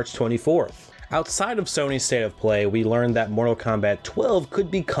on March 24th. Outside of Sony's State of Play, we learned that Mortal Kombat 12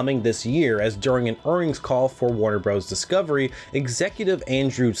 could be coming this year, as during an earnings call for Warner Bros. Discovery, executive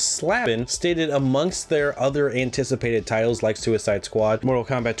Andrew Slavin stated amongst their other anticipated titles like Suicide Squad, Mortal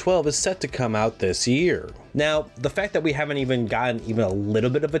Kombat 12 is set to come out this year. Now, the fact that we haven't even gotten even a little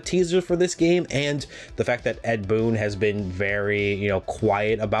bit of a teaser for this game, and the fact that Ed Boon has been very,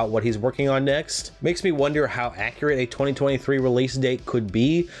 quiet about what he's working on next, makes me wonder how accurate a 2023 release date could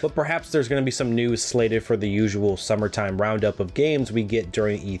be, but perhaps there's going to be some news slated for the usual summertime roundup of games we get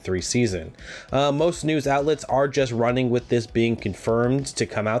during E3 season. Most news outlets are just running with this being confirmed to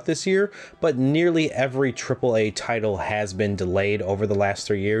come out this year, but nearly every AAA title has been delayed over the last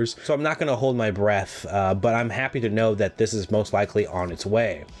 3 years, so I'm not going to hold my breath, but I'm happy to know that this is most likely on its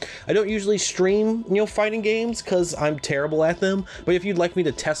way. I don't usually stream, fighting games because I'm terrible at them, but if you'd like me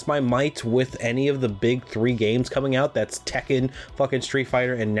to test my might with any of the big 3 games coming out, that's Tekken, fucking Street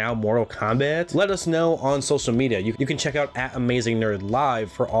Fighter, and now Mortal Kombat, let us know on social media. You can check out @AmazingNerdLive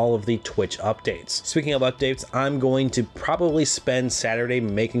for all of the Twitch updates. Speaking of updates, I'm going to probably spend Saturday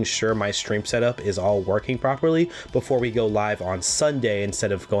making sure my stream setup is all working properly before we go live on Sunday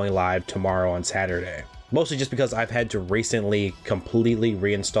instead of going live tomorrow on Saturday. Mostly just because I've had to recently completely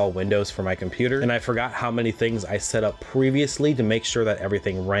reinstall Windows for my computer, and I forgot how many things I set up previously to make sure that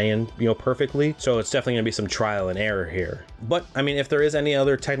everything ran, perfectly. So it's definitely gonna be some trial and error here. But I mean, if there is any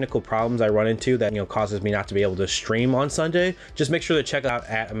other technical problems I run into that, causes me not to be able to stream on Sunday, just make sure to check out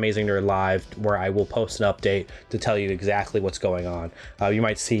 @AmazingNerdLive, where I will post an update to tell you exactly what's going on. You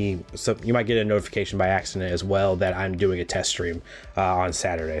might get a notification by accident as well that I'm doing a test stream on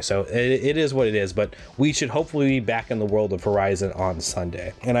Saturday. So it is what it is, but we should hopefully be back in the world of Horizon on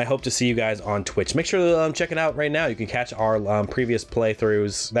Sunday. And I hope to see you guys on Twitch. Make sure to check it out right now. You can catch our previous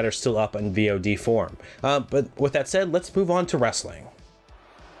playthroughs that are still up in VOD form. But with that said, let's move on to wrestling.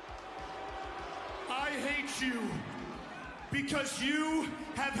 I hate you because you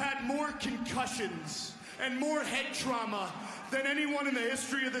have had more concussions and more head trauma than anyone in the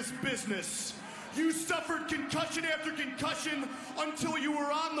history of this business. You suffered concussion after concussion until you were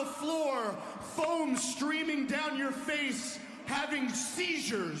on the floor, foam streaming down your face, having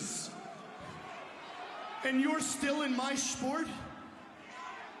seizures. And you're still in my sport?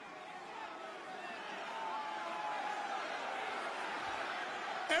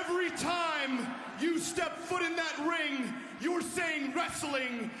 Every time you step foot in that ring, you're saying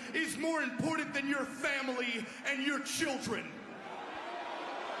wrestling is more important than your family and your children.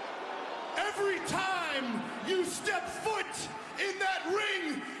 Every time you step foot in that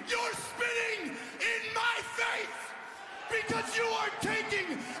ring, you're spitting in my face because you are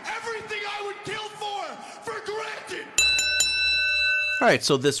taking everything I would kill for granted. All right,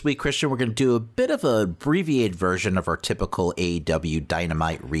 so this week, Christian, we're going to do a bit of an abbreviated version of our typical AEW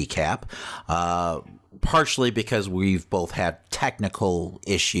Dynamite recap. Partially because we've both had technical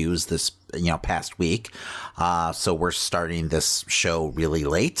issues this past week, so we're starting this show really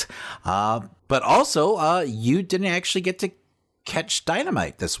late. But also, you didn't actually get to catch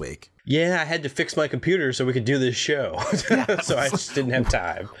Dynamite this week. Yeah, I had to fix my computer so we could do this show. So I just didn't have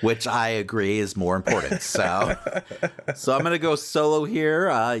time. Which I agree is more important. So I'm going to go solo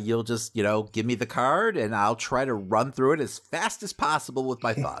here. You'll just, give me the card and I'll try to run through it as fast as possible with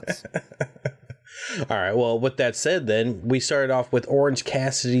my thoughts. All right, well, with that said, then, we started off with Orange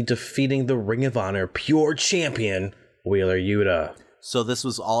Cassidy defeating the Ring of Honor Pure Champion, Wheeler Yuta. So this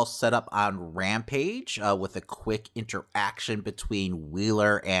was all set up on Rampage with a quick interaction between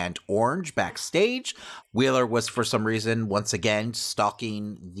Wheeler and Orange backstage. Wheeler was, for some reason, once again,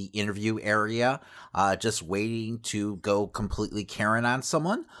 stalking the interview area, just waiting to go completely Karen on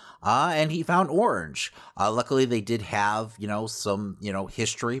someone. And he found Orange. Luckily, they did have, some,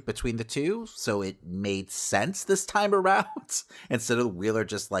 history between the two. So it made sense this time around instead of Wheeler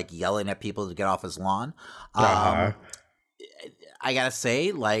just yelling at people to get off his lawn. I gotta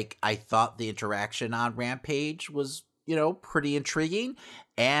say, I thought the interaction on Rampage was, pretty intriguing.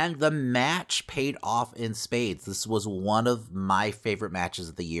 And the match paid off in spades. This was one of my favorite matches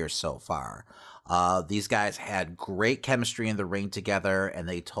of the year so far. These guys had great chemistry in the ring together, and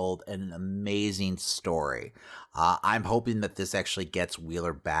they told an amazing story. I'm hoping that this actually gets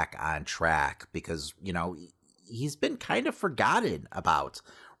Wheeler back on track because, he's been kind of forgotten about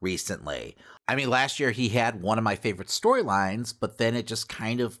recently. I mean, last year he had one of my favorite storylines, but then it just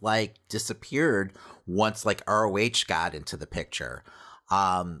kind of disappeared once ROH got into the picture.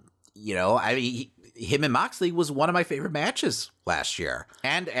 Him and Moxley was one of my favorite matches last year.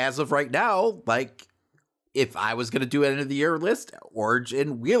 And as of right now, if I was going to do an end of the year list, Orange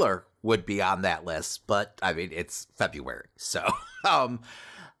and Wheeler would be on that list. But I mean, it's February. So,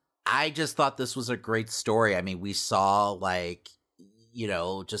 I just thought this was a great story. I mean, we saw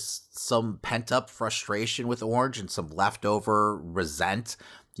just some pent up frustration with Orange and some leftover resent,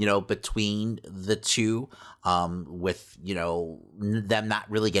 between the two, with, them not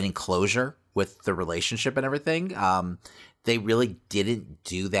really getting closure with the relationship and everything. They really didn't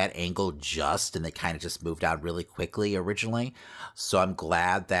do that angle just, and they kind of just moved on really quickly originally. So I'm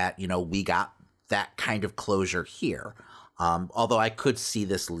glad that, we got that kind of closure here. Although I could see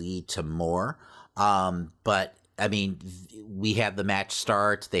this lead to more. But I mean, we had the match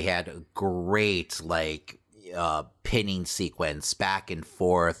start. They had a great, pinning sequence back and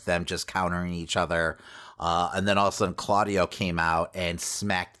forth, them just countering each other. And then all of a sudden Claudio came out and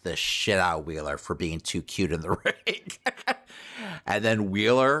smacked the shit out of Wheeler for being too cute in the ring. And then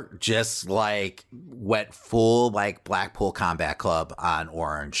Wheeler just went full Blackpool Combat Club on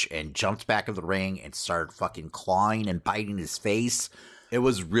Orange and jumped back in the ring and started fucking clawing and biting his face. It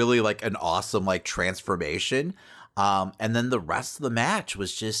was really an awesome transformation. And then the rest of the match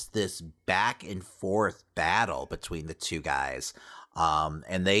was just this back and forth battle between the two guys.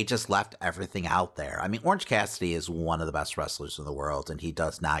 And they just left everything out there. I mean, Orange Cassidy is one of the best wrestlers in the world, and he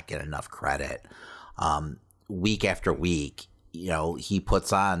does not get enough credit. Week after week, he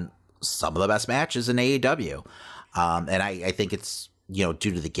puts on some of the best matches in AEW. And I think it's, due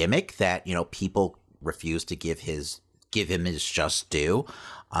to the gimmick that, people refuse to give him his just due.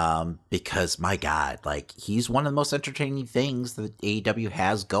 Because my God, he's one of the most entertaining things that AEW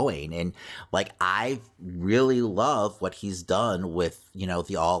has going. And I really love what he's done with,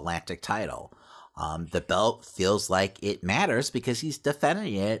 the All Atlantic title. The belt feels like it matters because he's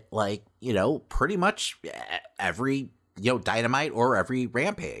defending it pretty much every, Dynamite or every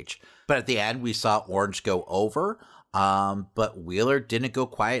Rampage. But at the end, we saw Orange go over. But Wheeler didn't go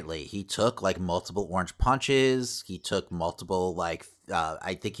quietly. He took multiple orange punches. He took multiple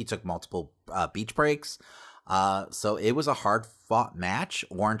I think he took multiple beach breaks. So it was a hard fought match.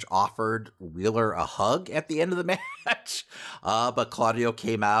 Orange offered Wheeler a hug at the end of the match. But Claudio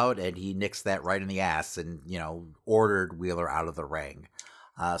came out and he nixed that right in the ass and, ordered Wheeler out of the ring.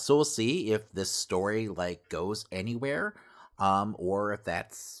 So we'll see if this story goes anywhere, or if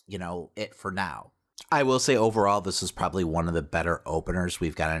that's, it for now. I will say overall, this is probably one of the better openers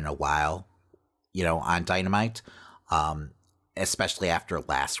we've gotten in a while, on Dynamite, especially after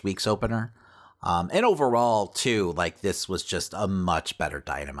last week's opener. And overall, too, this was just a much better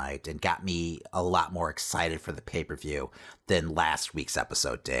Dynamite and got me a lot more excited for the pay-per-view than last week's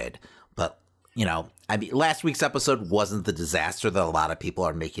episode did. But, last week's episode wasn't the disaster that a lot of people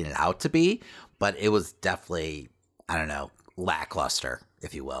are making it out to be, but it was definitely, lackluster,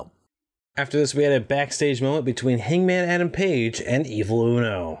 if you will. After this, we had a backstage moment between Hangman Adam Page and Evil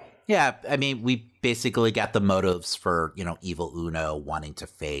Uno. Yeah, we basically got the motives for, Evil Uno wanting to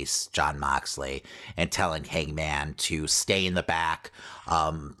face Jon Moxley and telling Hangman to stay in the back.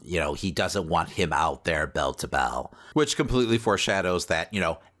 He doesn't want him out there bell to bell, which completely foreshadows that,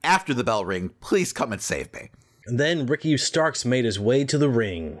 after the bell ring, please come and save me. And then Ricky Starks made his way to the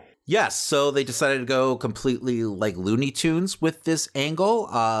ring. Yes, so they decided to go completely Looney Tunes with this angle.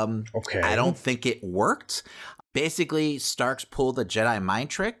 Okay. I don't think it worked. Basically, Starks pulled a Jedi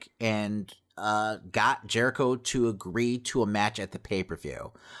mind trick and got Jericho to agree to a match at the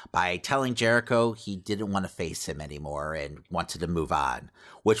pay-per-view by telling Jericho he didn't want to face him anymore and wanted to move on,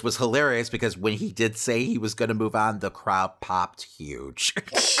 which was hilarious because when he did say he was going to move on, the crowd popped huge.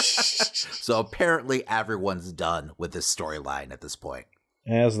 So apparently everyone's done with this storyline at this point.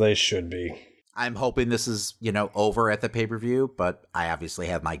 As they should be. I'm hoping this is, over at the pay-per-view, but I obviously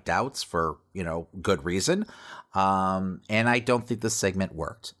have my doubts for, good reason. And I don't think this segment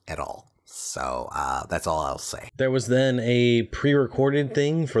worked at all. So that's all I'll say. There was then a pre-recorded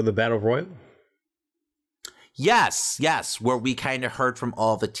thing for the Battle Royal. Yes, where we kind of heard from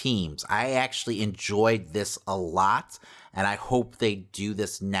all the teams. I actually enjoyed this a lot, and I hope they do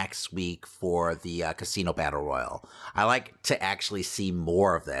this next week for the Casino Battle Royal. I like to actually see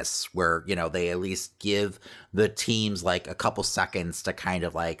more of this, where, they at least give the teams a couple seconds to kind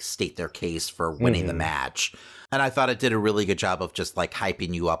of state their case for winning the match. And I thought it did a really good job of just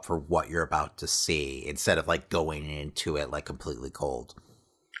hyping you up for what you're about to see instead of going into it completely cold.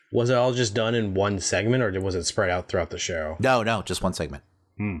 Was it all just done in one segment, or was it spread out throughout the show? No, just one segment.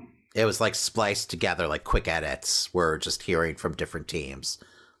 It was spliced together, quick edits. We're just hearing from different teams.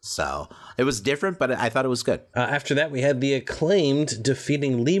 So it was different, but I thought it was good. After that, we had the Acclaimed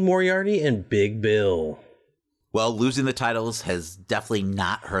defeating Lee Moriarty and Big Bill. Well, losing the titles has definitely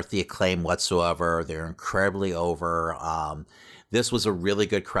not hurt the Acclaim whatsoever. They're incredibly over. This was a really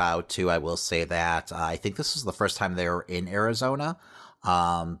good crowd, too. I will say that. I think this was the first time they were in Arizona.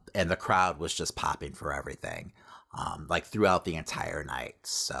 And the crowd was just popping for everything. like throughout the entire night.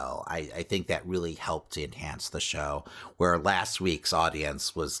 So I think that really helped to enhance the show, where last week's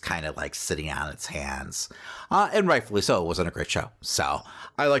audience was kind of like sitting on its hands. And rightfully so, it wasn't a great show. So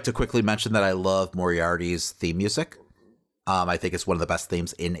I like to quickly mention that I love Moriarty's theme music. I think it's one of the best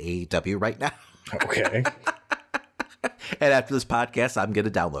themes in AEW right now. Okay. And after this podcast, I'm going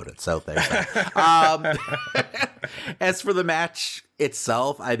to download it. So there's that. As for the match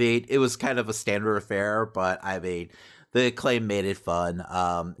itself, I mean, it was kind of a standard affair, but I mean, the Acclaim made it fun.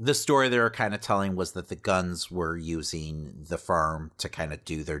 The story they were kind of telling was that the Guns were using the firm to kind of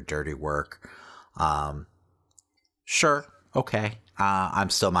do their dirty work. Sure. Okay. I'm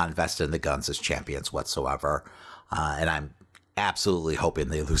still not invested in the Guns as champions whatsoever. And I'm absolutely hoping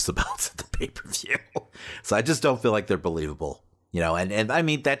they lose the belts at the pay-per-view. So I just don't feel like they're believable, and I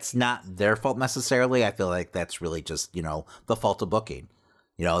mean, that's not their fault necessarily. I feel like that's really just, the fault of booking.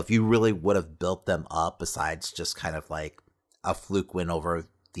 If you really would have built them up besides just kind of like a fluke win over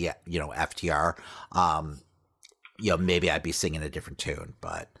the, FTR, maybe I'd be singing a different tune,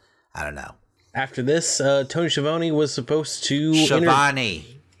 but I don't know. After this, Tony Schiavone was supposed to...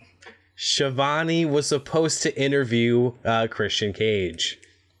 Schiavone was supposed to interview Christian Cage.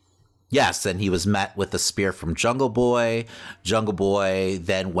 Yes, and he was met with a spear from Jungle Boy. Jungle Boy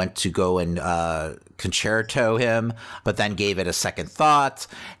then went to go and concerto him, but then gave it a second thought,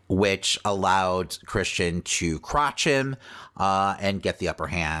 which allowed Christian to crotch him and get the upper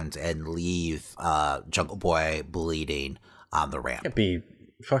hand and leave Jungle Boy bleeding on the ramp. Can't be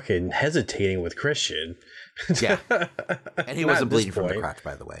fucking hesitating with Christian. Yeah, and he wasn't bleeding from the crotch,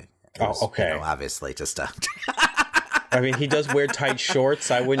 by the way. Was, okay. Obviously, just I mean, he does wear tight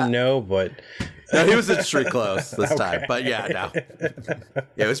shorts. I wouldn't know, but no, he was in street clothes this time. But yeah, no,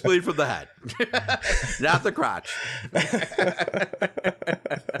 it was bleeding from the head, not the crotch.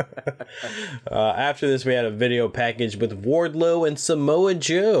 After this, we had a video package with Wardlow and Samoa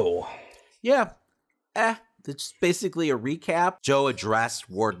Joe. Yeah, it's basically a recap. Joe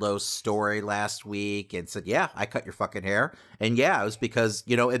addressed Wardlow's story last week and said, yeah, I cut your fucking hair. And yeah, it was because,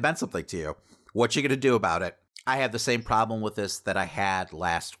 it meant something to you. What you going to do about it? I have the same problem with this that I had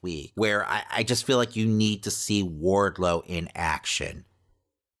last week, where I just feel like you need to see Wardlow in action.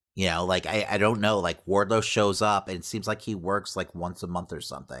 I don't know, like Wardlow shows up and it seems like he works like once a month or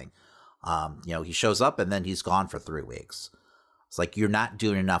something. He shows up and then he's gone for 3 weeks. It's like, you're not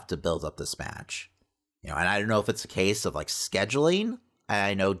doing enough to build up this match. And I don't know if it's a case of like scheduling.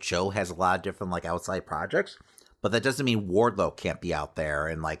 I know Joe has a lot of different like outside projects, but that doesn't mean Wardlow can't be out there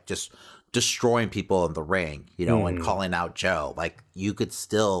and like just destroying people in the ring, and calling out Joe. Like, you could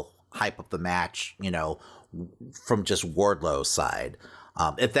still hype up the match, from just Wardlow's side,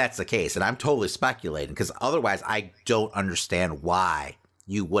 if that's the case. And I'm totally speculating, because otherwise I don't understand why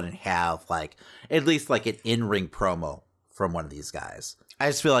you wouldn't have like at least like an in-ring promo from one of these guys. I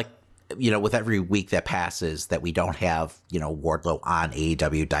just feel like, with every week that passes that we don't have, Wardlow on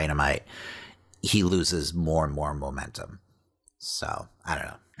AEW Dynamite, he loses more and more momentum. So, I don't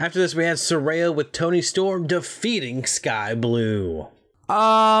know. After this, we had Saraya with Toni Storm defeating Sky Blue.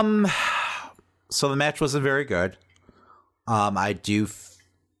 So the match wasn't very good. I do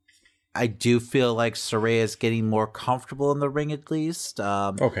feel like Saraya is getting more comfortable in the ring, at least.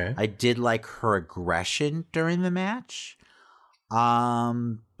 Okay. I did like her aggression during the match.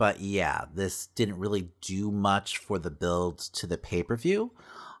 But yeah, this didn't really do much for the build to the pay-per-view.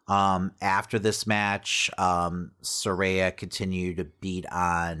 After this match, Saraya continued to beat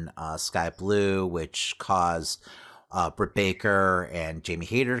on Sky Blue, which caused Britt Baker and Jamie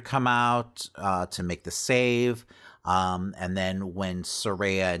Hayter to come out to make the save. And then when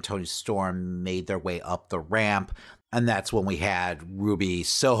Saraya and Toni Storm made their way up the ramp, and that's when we had Ruby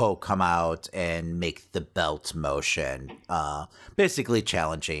Soho come out and make the belt motion, basically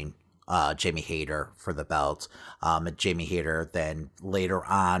challenging Jamie Hayter for the belt. And Jamie Hayter then later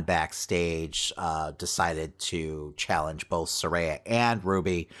on backstage decided to challenge both Saraya and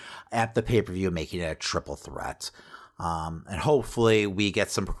Ruby at the pay-per-view, making it a triple threat. And hopefully we get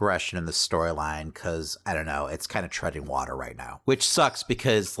some progression in the storyline, because, I don't know, it's kind of treading water right now. Which sucks,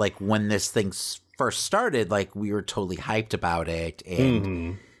 because, like, when this thing first started, like, we were totally hyped about it.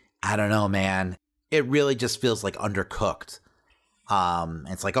 And I don't know, man. It really just feels like undercooked.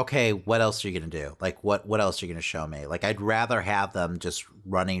 It's like, okay, what else are you going to do? Like, what else are you going to show me? Like, I'd rather have them just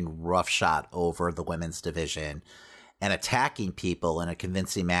running roughshod over the women's division and attacking people in a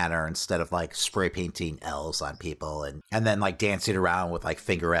convincing manner, instead of like spray painting L's on people and then like dancing around with like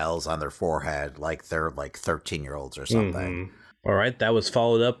finger L's on their forehead like they're like 13-year-olds or something. All right, that was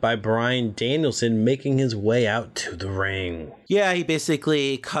followed up by Bryan Danielson making his way out to the ring. Yeah, he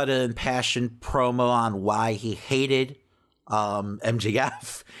basically cut an impassioned promo on why he hated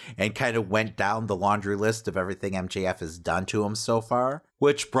MJF and kind of went down the laundry list of everything MJF has done to him so far,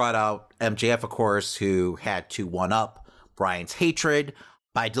 which brought out MJF, of course, who had to one-up Bryan's hatred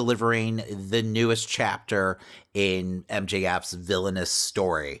by delivering the newest chapter in MJF's villainous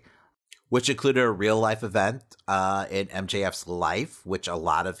story, which included a real-life event in MJF's life, which a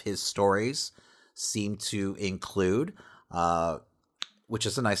lot of his stories seem to include, which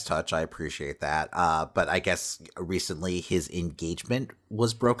is a nice touch. I appreciate that. But I guess recently his engagement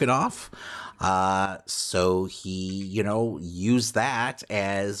was broken off. So he, used that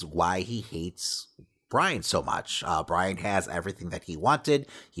as why he hates Bryan so much. Bryan has everything that he wanted.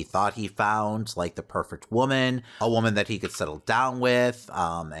 He thought he found like the perfect woman, a woman that he could settle down with,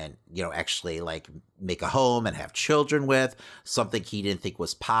 and actually like make a home and have children with, something he didn't think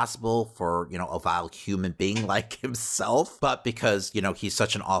was possible for, a vile human being like himself. But because, he's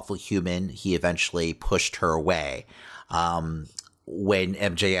such an awful human, he eventually pushed her away. When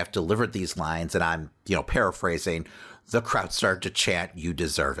MJF delivered these lines, and I'm, paraphrasing, the crowd started to chant, "You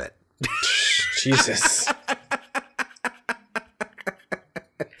deserve it." Jesus.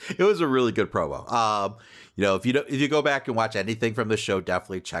 It was a really good promo. If you go back and watch anything from the show,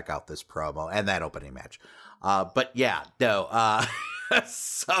 definitely check out this promo and that opening match. But then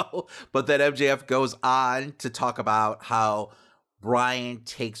MJF goes on to talk about how Bryan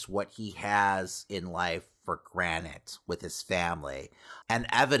takes what he has in life for granted with his family. And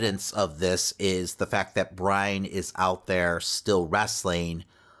evidence of this is the fact that Bryan is out there still wrestling,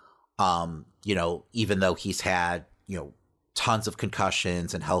 even though he's had, tons of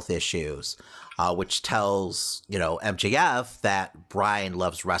concussions and health issues, which tells, MJF that Bryan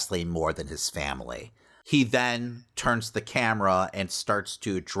loves wrestling more than his family. He then turns the camera and starts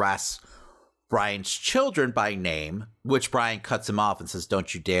to address Bryan's children by name, which Bryan cuts him off and says,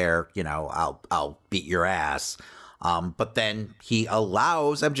 "Don't you dare, I'll beat your ass." But then he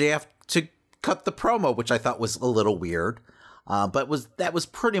allows MJF to cut the promo, which I thought was a little weird. But that was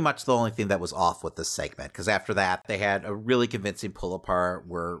pretty much the only thing that was off with this segment, because after that, they had a really convincing pull apart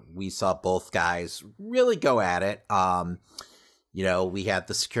where we saw both guys really go at it. We had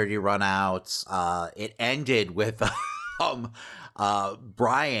the security runouts. It ended with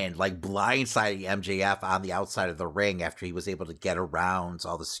Bryan like blindsiding MJF on the outside of the ring after he was able to get around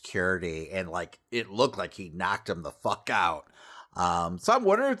all the security, and like it looked like he knocked him the fuck out. So I'm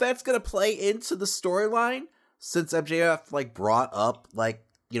wondering if that's going to play into the storyline, since MJF like brought up like,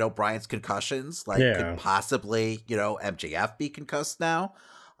 Bryan's concussions, could possibly, MJF be concussed now.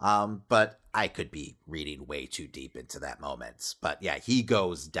 But I could be reading way too deep into that moment. But yeah, he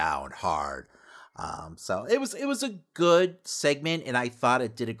goes down hard. So it was a good segment, and I thought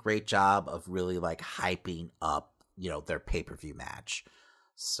it did a great job of really like hyping up, their pay-per-view match.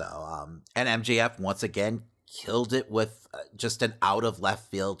 So, and MJF once again killed it with just an out of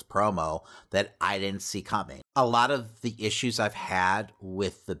left field promo that I didn't see coming. A lot of the issues I've had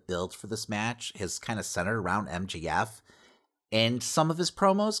with the build for this match has kind of centered around MJF and some of his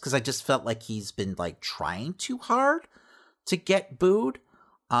promos, because I just felt like he's been like trying too hard to get booed,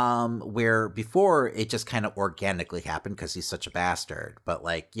 where before it just kind of organically happened because he's such a bastard. But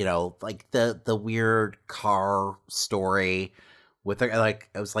like, like the weird car story with I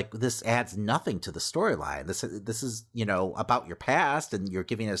was like, this adds nothing to the storyline. This is, about your past, and you're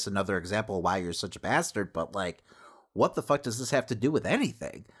giving us another example of why you're such a bastard, but like, what the fuck does this have to do with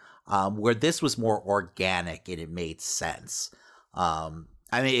anything? Where this was more organic and it made sense.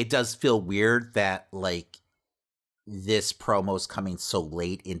 It does feel weird that like this promo's coming so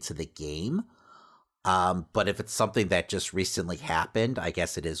late into the game. But if it's something that just recently happened, I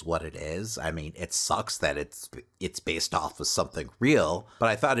guess it is what it is. It sucks that it's based off of something real, but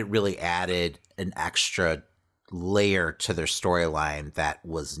I thought it really added an extra layer to their storyline that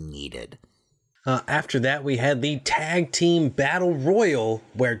was needed. After that, we had the Tag Team Battle Royal,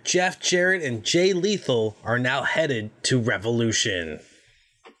 where Jeff Jarrett and Jay Lethal are now headed to Revolution.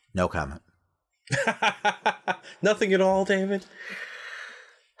 No comment. Nothing at all, David?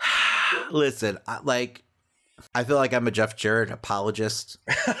 Listen, I feel like I'm a Jeff Jarrett apologist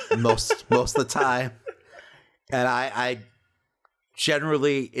most of the time, and I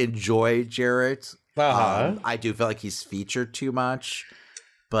generally enjoy Jarrett. I do feel like he's featured too much,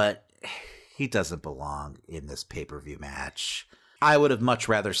 but he doesn't belong in this pay-per-view match. I would have much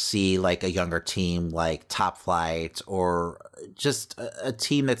rather see like a younger team like Top Flight, or just a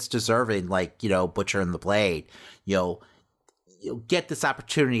team that's deserving, like, Butcher and the Blade, get this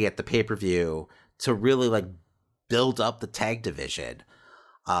opportunity at the pay-per-view to really like build up the tag division.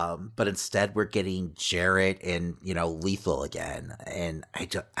 But instead we're getting Jarrett and, Lethal again. And I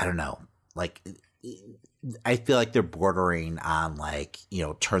don't know. Like, I feel like they're bordering on like,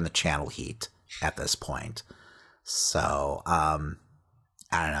 turn the channel heat at this point. So, I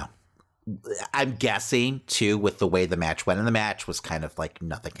don't know. I'm guessing too with the way the match went, and the match was kind of like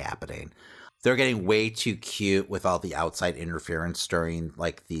nothing happening. They're getting way too cute with all the outside interference during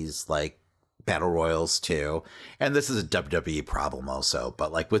like these like battle royals too. And this is a WWE problem also,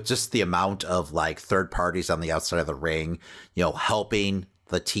 but like with just the amount of like third parties on the outside of the ring, helping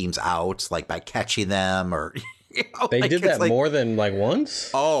the teams out like by catching them or they like, did that like, more than like once?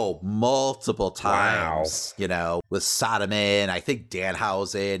 Oh, multiple times. Wow. With Sodoman, I think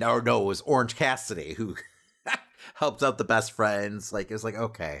Danhausen, or no, it was Orange Cassidy who helped out the best friends. Like, it was like,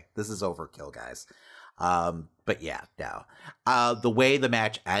 okay, this is overkill, guys. But yeah, no. The way the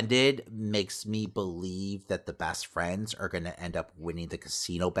match ended makes me believe that the best friends are going to end up winning the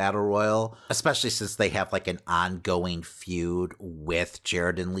Casino Battle Royal, especially since they have like an ongoing feud with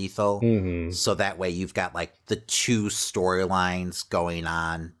Jarrett and Lethal. Mm-hmm. So that way you've got like the two storylines going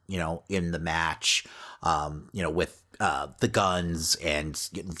on, in the match, with the Guns and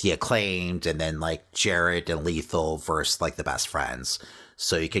the Acclaimed, and then like Jarrett and Lethal versus like the best friends.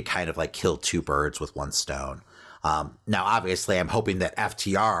 So you could kind of like kill two birds with one stone. Now, obviously, I'm hoping that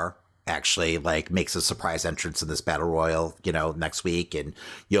FTR actually like makes a surprise entrance in this battle royal, next week and,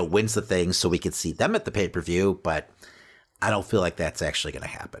 wins the thing so we can see them at the pay-per-view. But I don't feel like that's actually going to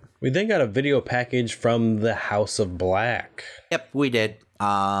happen. We then got a video package from the House of Black. Yep, we did.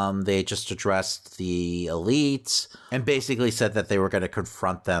 They just addressed the Elite and basically said that they were going to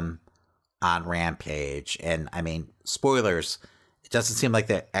confront them on Rampage. And I mean, spoilers, it doesn't seem like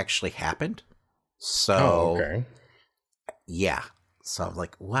that actually happened. So, okay. Yeah. So I'm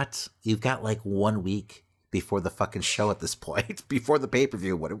like, what? You've got like 1 week before the fucking show at this point, before the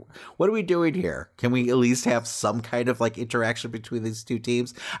pay-per-view. What are we doing here? Can we at least have some kind of like interaction between these two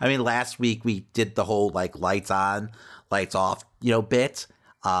teams? I mean, last week we did the whole like lights on, lights off, bit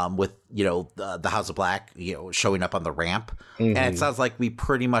with, the House of Black, showing up on the ramp. Mm-hmm. And it sounds like we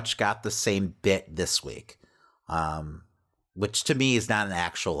pretty much got the same bit this week, which to me is not an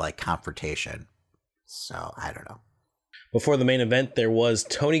actual like confrontation. So I don't know. Before the main event, there was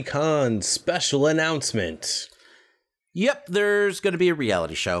Tony Khan's special announcement. Yep, there's going to be a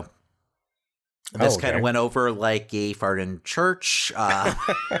reality show. This kind of went over like a fart in church. Now,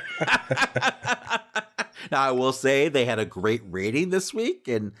 I will say they had a great rating this week,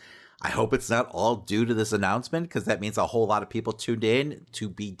 and I hope it's not all due to this announcement, because that means a whole lot of people tuned in to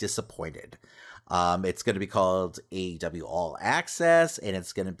be disappointed. It's going to be called AEW All Access, and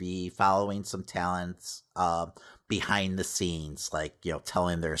it's going to be following some talents behind the scenes, like,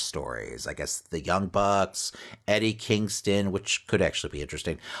 telling their stories. I guess the Young Bucks, Eddie Kingston, which could actually be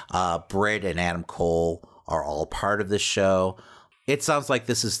interesting. Britt and Adam Cole are all part of this show. It sounds like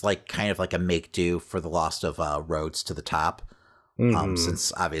this is like kind of like a make-do for the loss of Rhodes to the Top,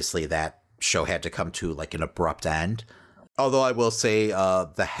 since obviously that show had to come to like an abrupt end. Although I will say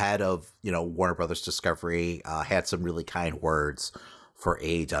the head of, Warner Brothers Discovery had some really kind words for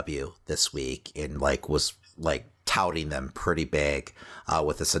AEW this week, and like was like touting them pretty big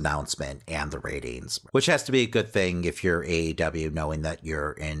with this announcement and the ratings, which has to be a good thing if you're AEW, knowing that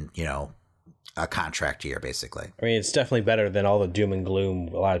you're in, a contract year, basically. I mean, it's definitely better than all the doom and gloom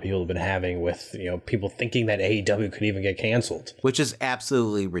a lot of people have been having with, people thinking that AEW could even get canceled. Which is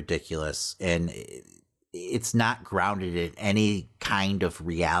absolutely ridiculous. And it's not grounded in any kind of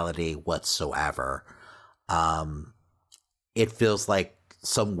reality whatsoever. It feels like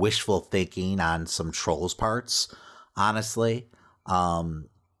some wishful thinking on some trolls' parts, honestly.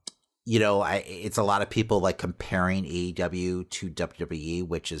 It's a lot of people like comparing AEW to WWE,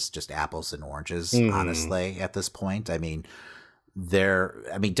 which is just apples and oranges, honestly, at this point. I mean,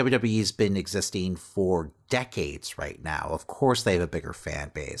 WWE's been existing for decades right now. Of course, they have a bigger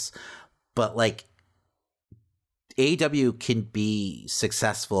fan base, but like, AEW can be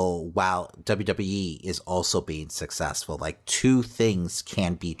successful while WWE is also being successful. Like, two things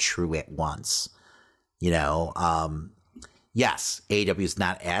can be true at once. Yes, AEW is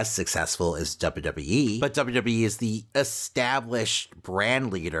not as successful as WWE, but WWE is the established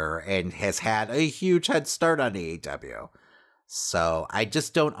brand leader and has had a huge head start on AEW. So I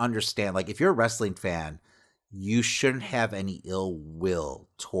just don't understand. Like, if you're a wrestling fan, you shouldn't have any ill will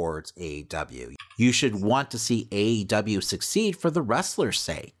towards AEW. You should want to see AEW succeed for the wrestlers'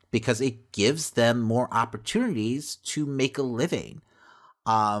 sake, because it gives them more opportunities to make a living.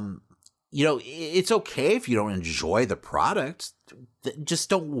 you know, it's okay if you don't enjoy the product, just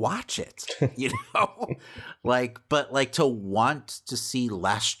don't watch it, you know, but to want to see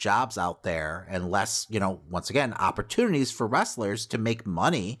less jobs out there and less, you know, once again, opportunities for wrestlers to make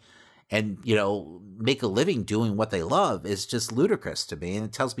money and, you know, make a living doing what they love is just ludicrous to me. And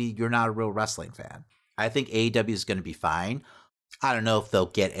it tells me you're not a real wrestling fan. I think AEW is going to be fine. I don't know if they'll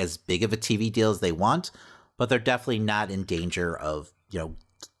get as big of a TV deal as they want, but they're definitely not in danger of, you know,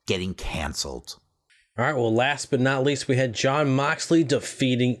 getting canceled. All right, well, last but not least, we had Jon Moxley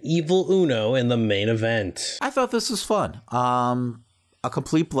defeating Evil Uno in the main event. I thought this was fun. A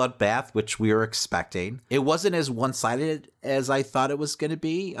complete bloodbath, which we were expecting. It wasn't as one-sided as I thought it was going to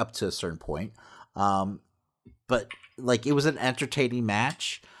be up to a certain point. But, like, it was an entertaining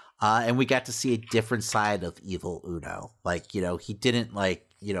match. And we got to see a different side of Evil Uno. Like, you know, he didn't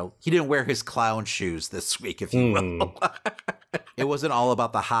wear his clown shoes this week, if you will. It wasn't all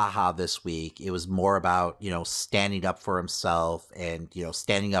about the ha-ha this week. It was more about, you know, standing up for himself and, you know,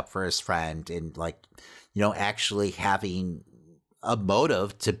 standing up for his friend and, like, you know, actually having a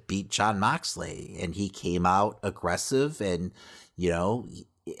motive to beat Jon Moxley. And he came out aggressive and, you know,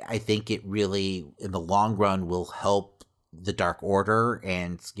 I think it really, in the long run, will help the Dark Order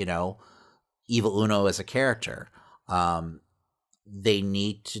and, you know, Evil Uno as a character. They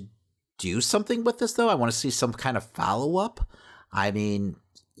need to do something with this, though. I want to see some kind of follow-up. I mean,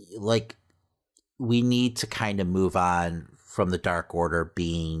 like, we need to kind of move on from the Dark Order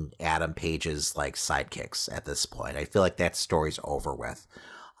being Adam Page's, like, sidekicks at this point. I feel like that story's over with.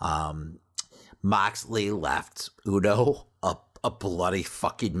 Moxley left Uno a bloody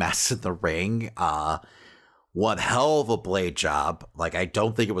fucking mess in the ring. One hell of a blade job. Like, I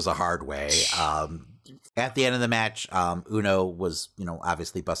don't think it was a hard way. At the end of the match, Uno was, you know,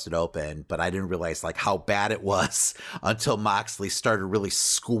 obviously busted open, but I didn't realize, like, how bad it was until Moxley started really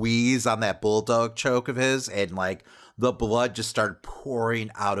squeeze on that bulldog choke of his, and, like, the blood just started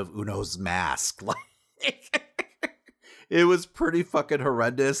pouring out of Uno's mask. Like, it was pretty fucking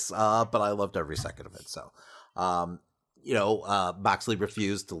horrendous, but I loved every second of it. So, you know, Moxley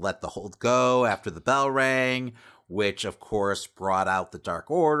refused to let the hold go after the bell rang, which, of course, brought out the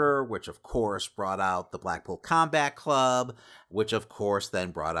Dark Order, which, of course, brought out the Blackpool Combat Club, which, of course,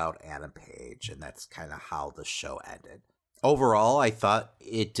 then brought out Adam Page. And that's kind of how the show ended. Overall, I thought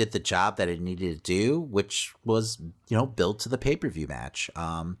it did the job that it needed to do, which was, you know, build to the pay-per-view match,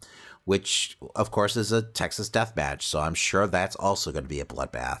 which, of course, is a Texas death match. So I'm sure that's also going to be a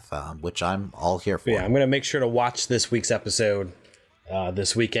bloodbath, which I'm all here for. Yeah, I'm going to make sure to watch this week's episode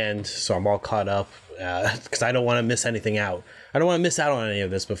this weekend, so I'm all caught up, because I don't want to miss anything out. I don't want to miss out on any of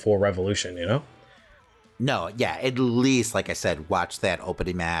this before Revolution, you know? No, yeah, at least, like I said, watch that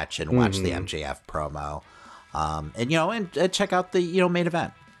opening match and watch the MJF promo. And, you know, and check out the, you know, main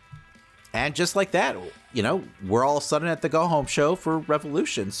event. And just like that, you know, we're all of a sudden at the Go Home show for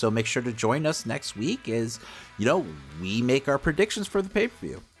Revolution. So make sure to join us next week as, you know, we make our predictions for the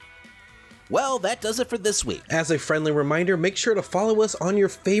pay-per-view. Well, that does it for this week. As a friendly reminder, make sure to follow us on your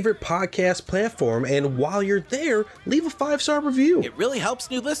favorite podcast platform, and while you're there, leave a 5-star review. It really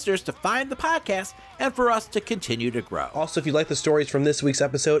helps new listeners to find the podcast and for us to continue to grow. Also, if you like the stories from this week's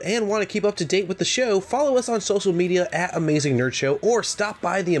episode and want to keep up to date with the show, follow us on social media at Amazing Nerd Show or stop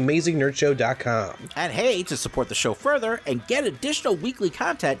by theamazingnerdshow.com. And hey, to support the show further and get additional weekly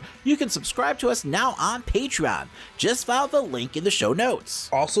content, you can subscribe to us now on Patreon. Just follow the link in the show notes.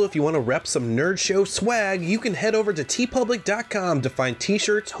 Also, if you want to rep some Nerd Show swag, you can head over to tpublic.com to find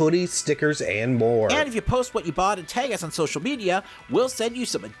t-shirts, hoodies, stickers, and more. And if you post what you bought and tag us on social media, we'll send you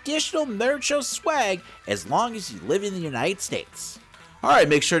some additional Nerd Show swag as long as you live in the United States. All right,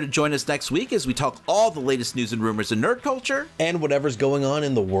 make sure to join us next week as we talk all the latest news and rumors in nerd culture. And whatever's going on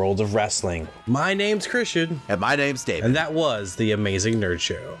in the world of wrestling. My name's Christian. And my name's David. And that was The Amazing Nerd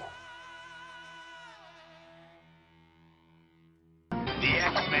Show.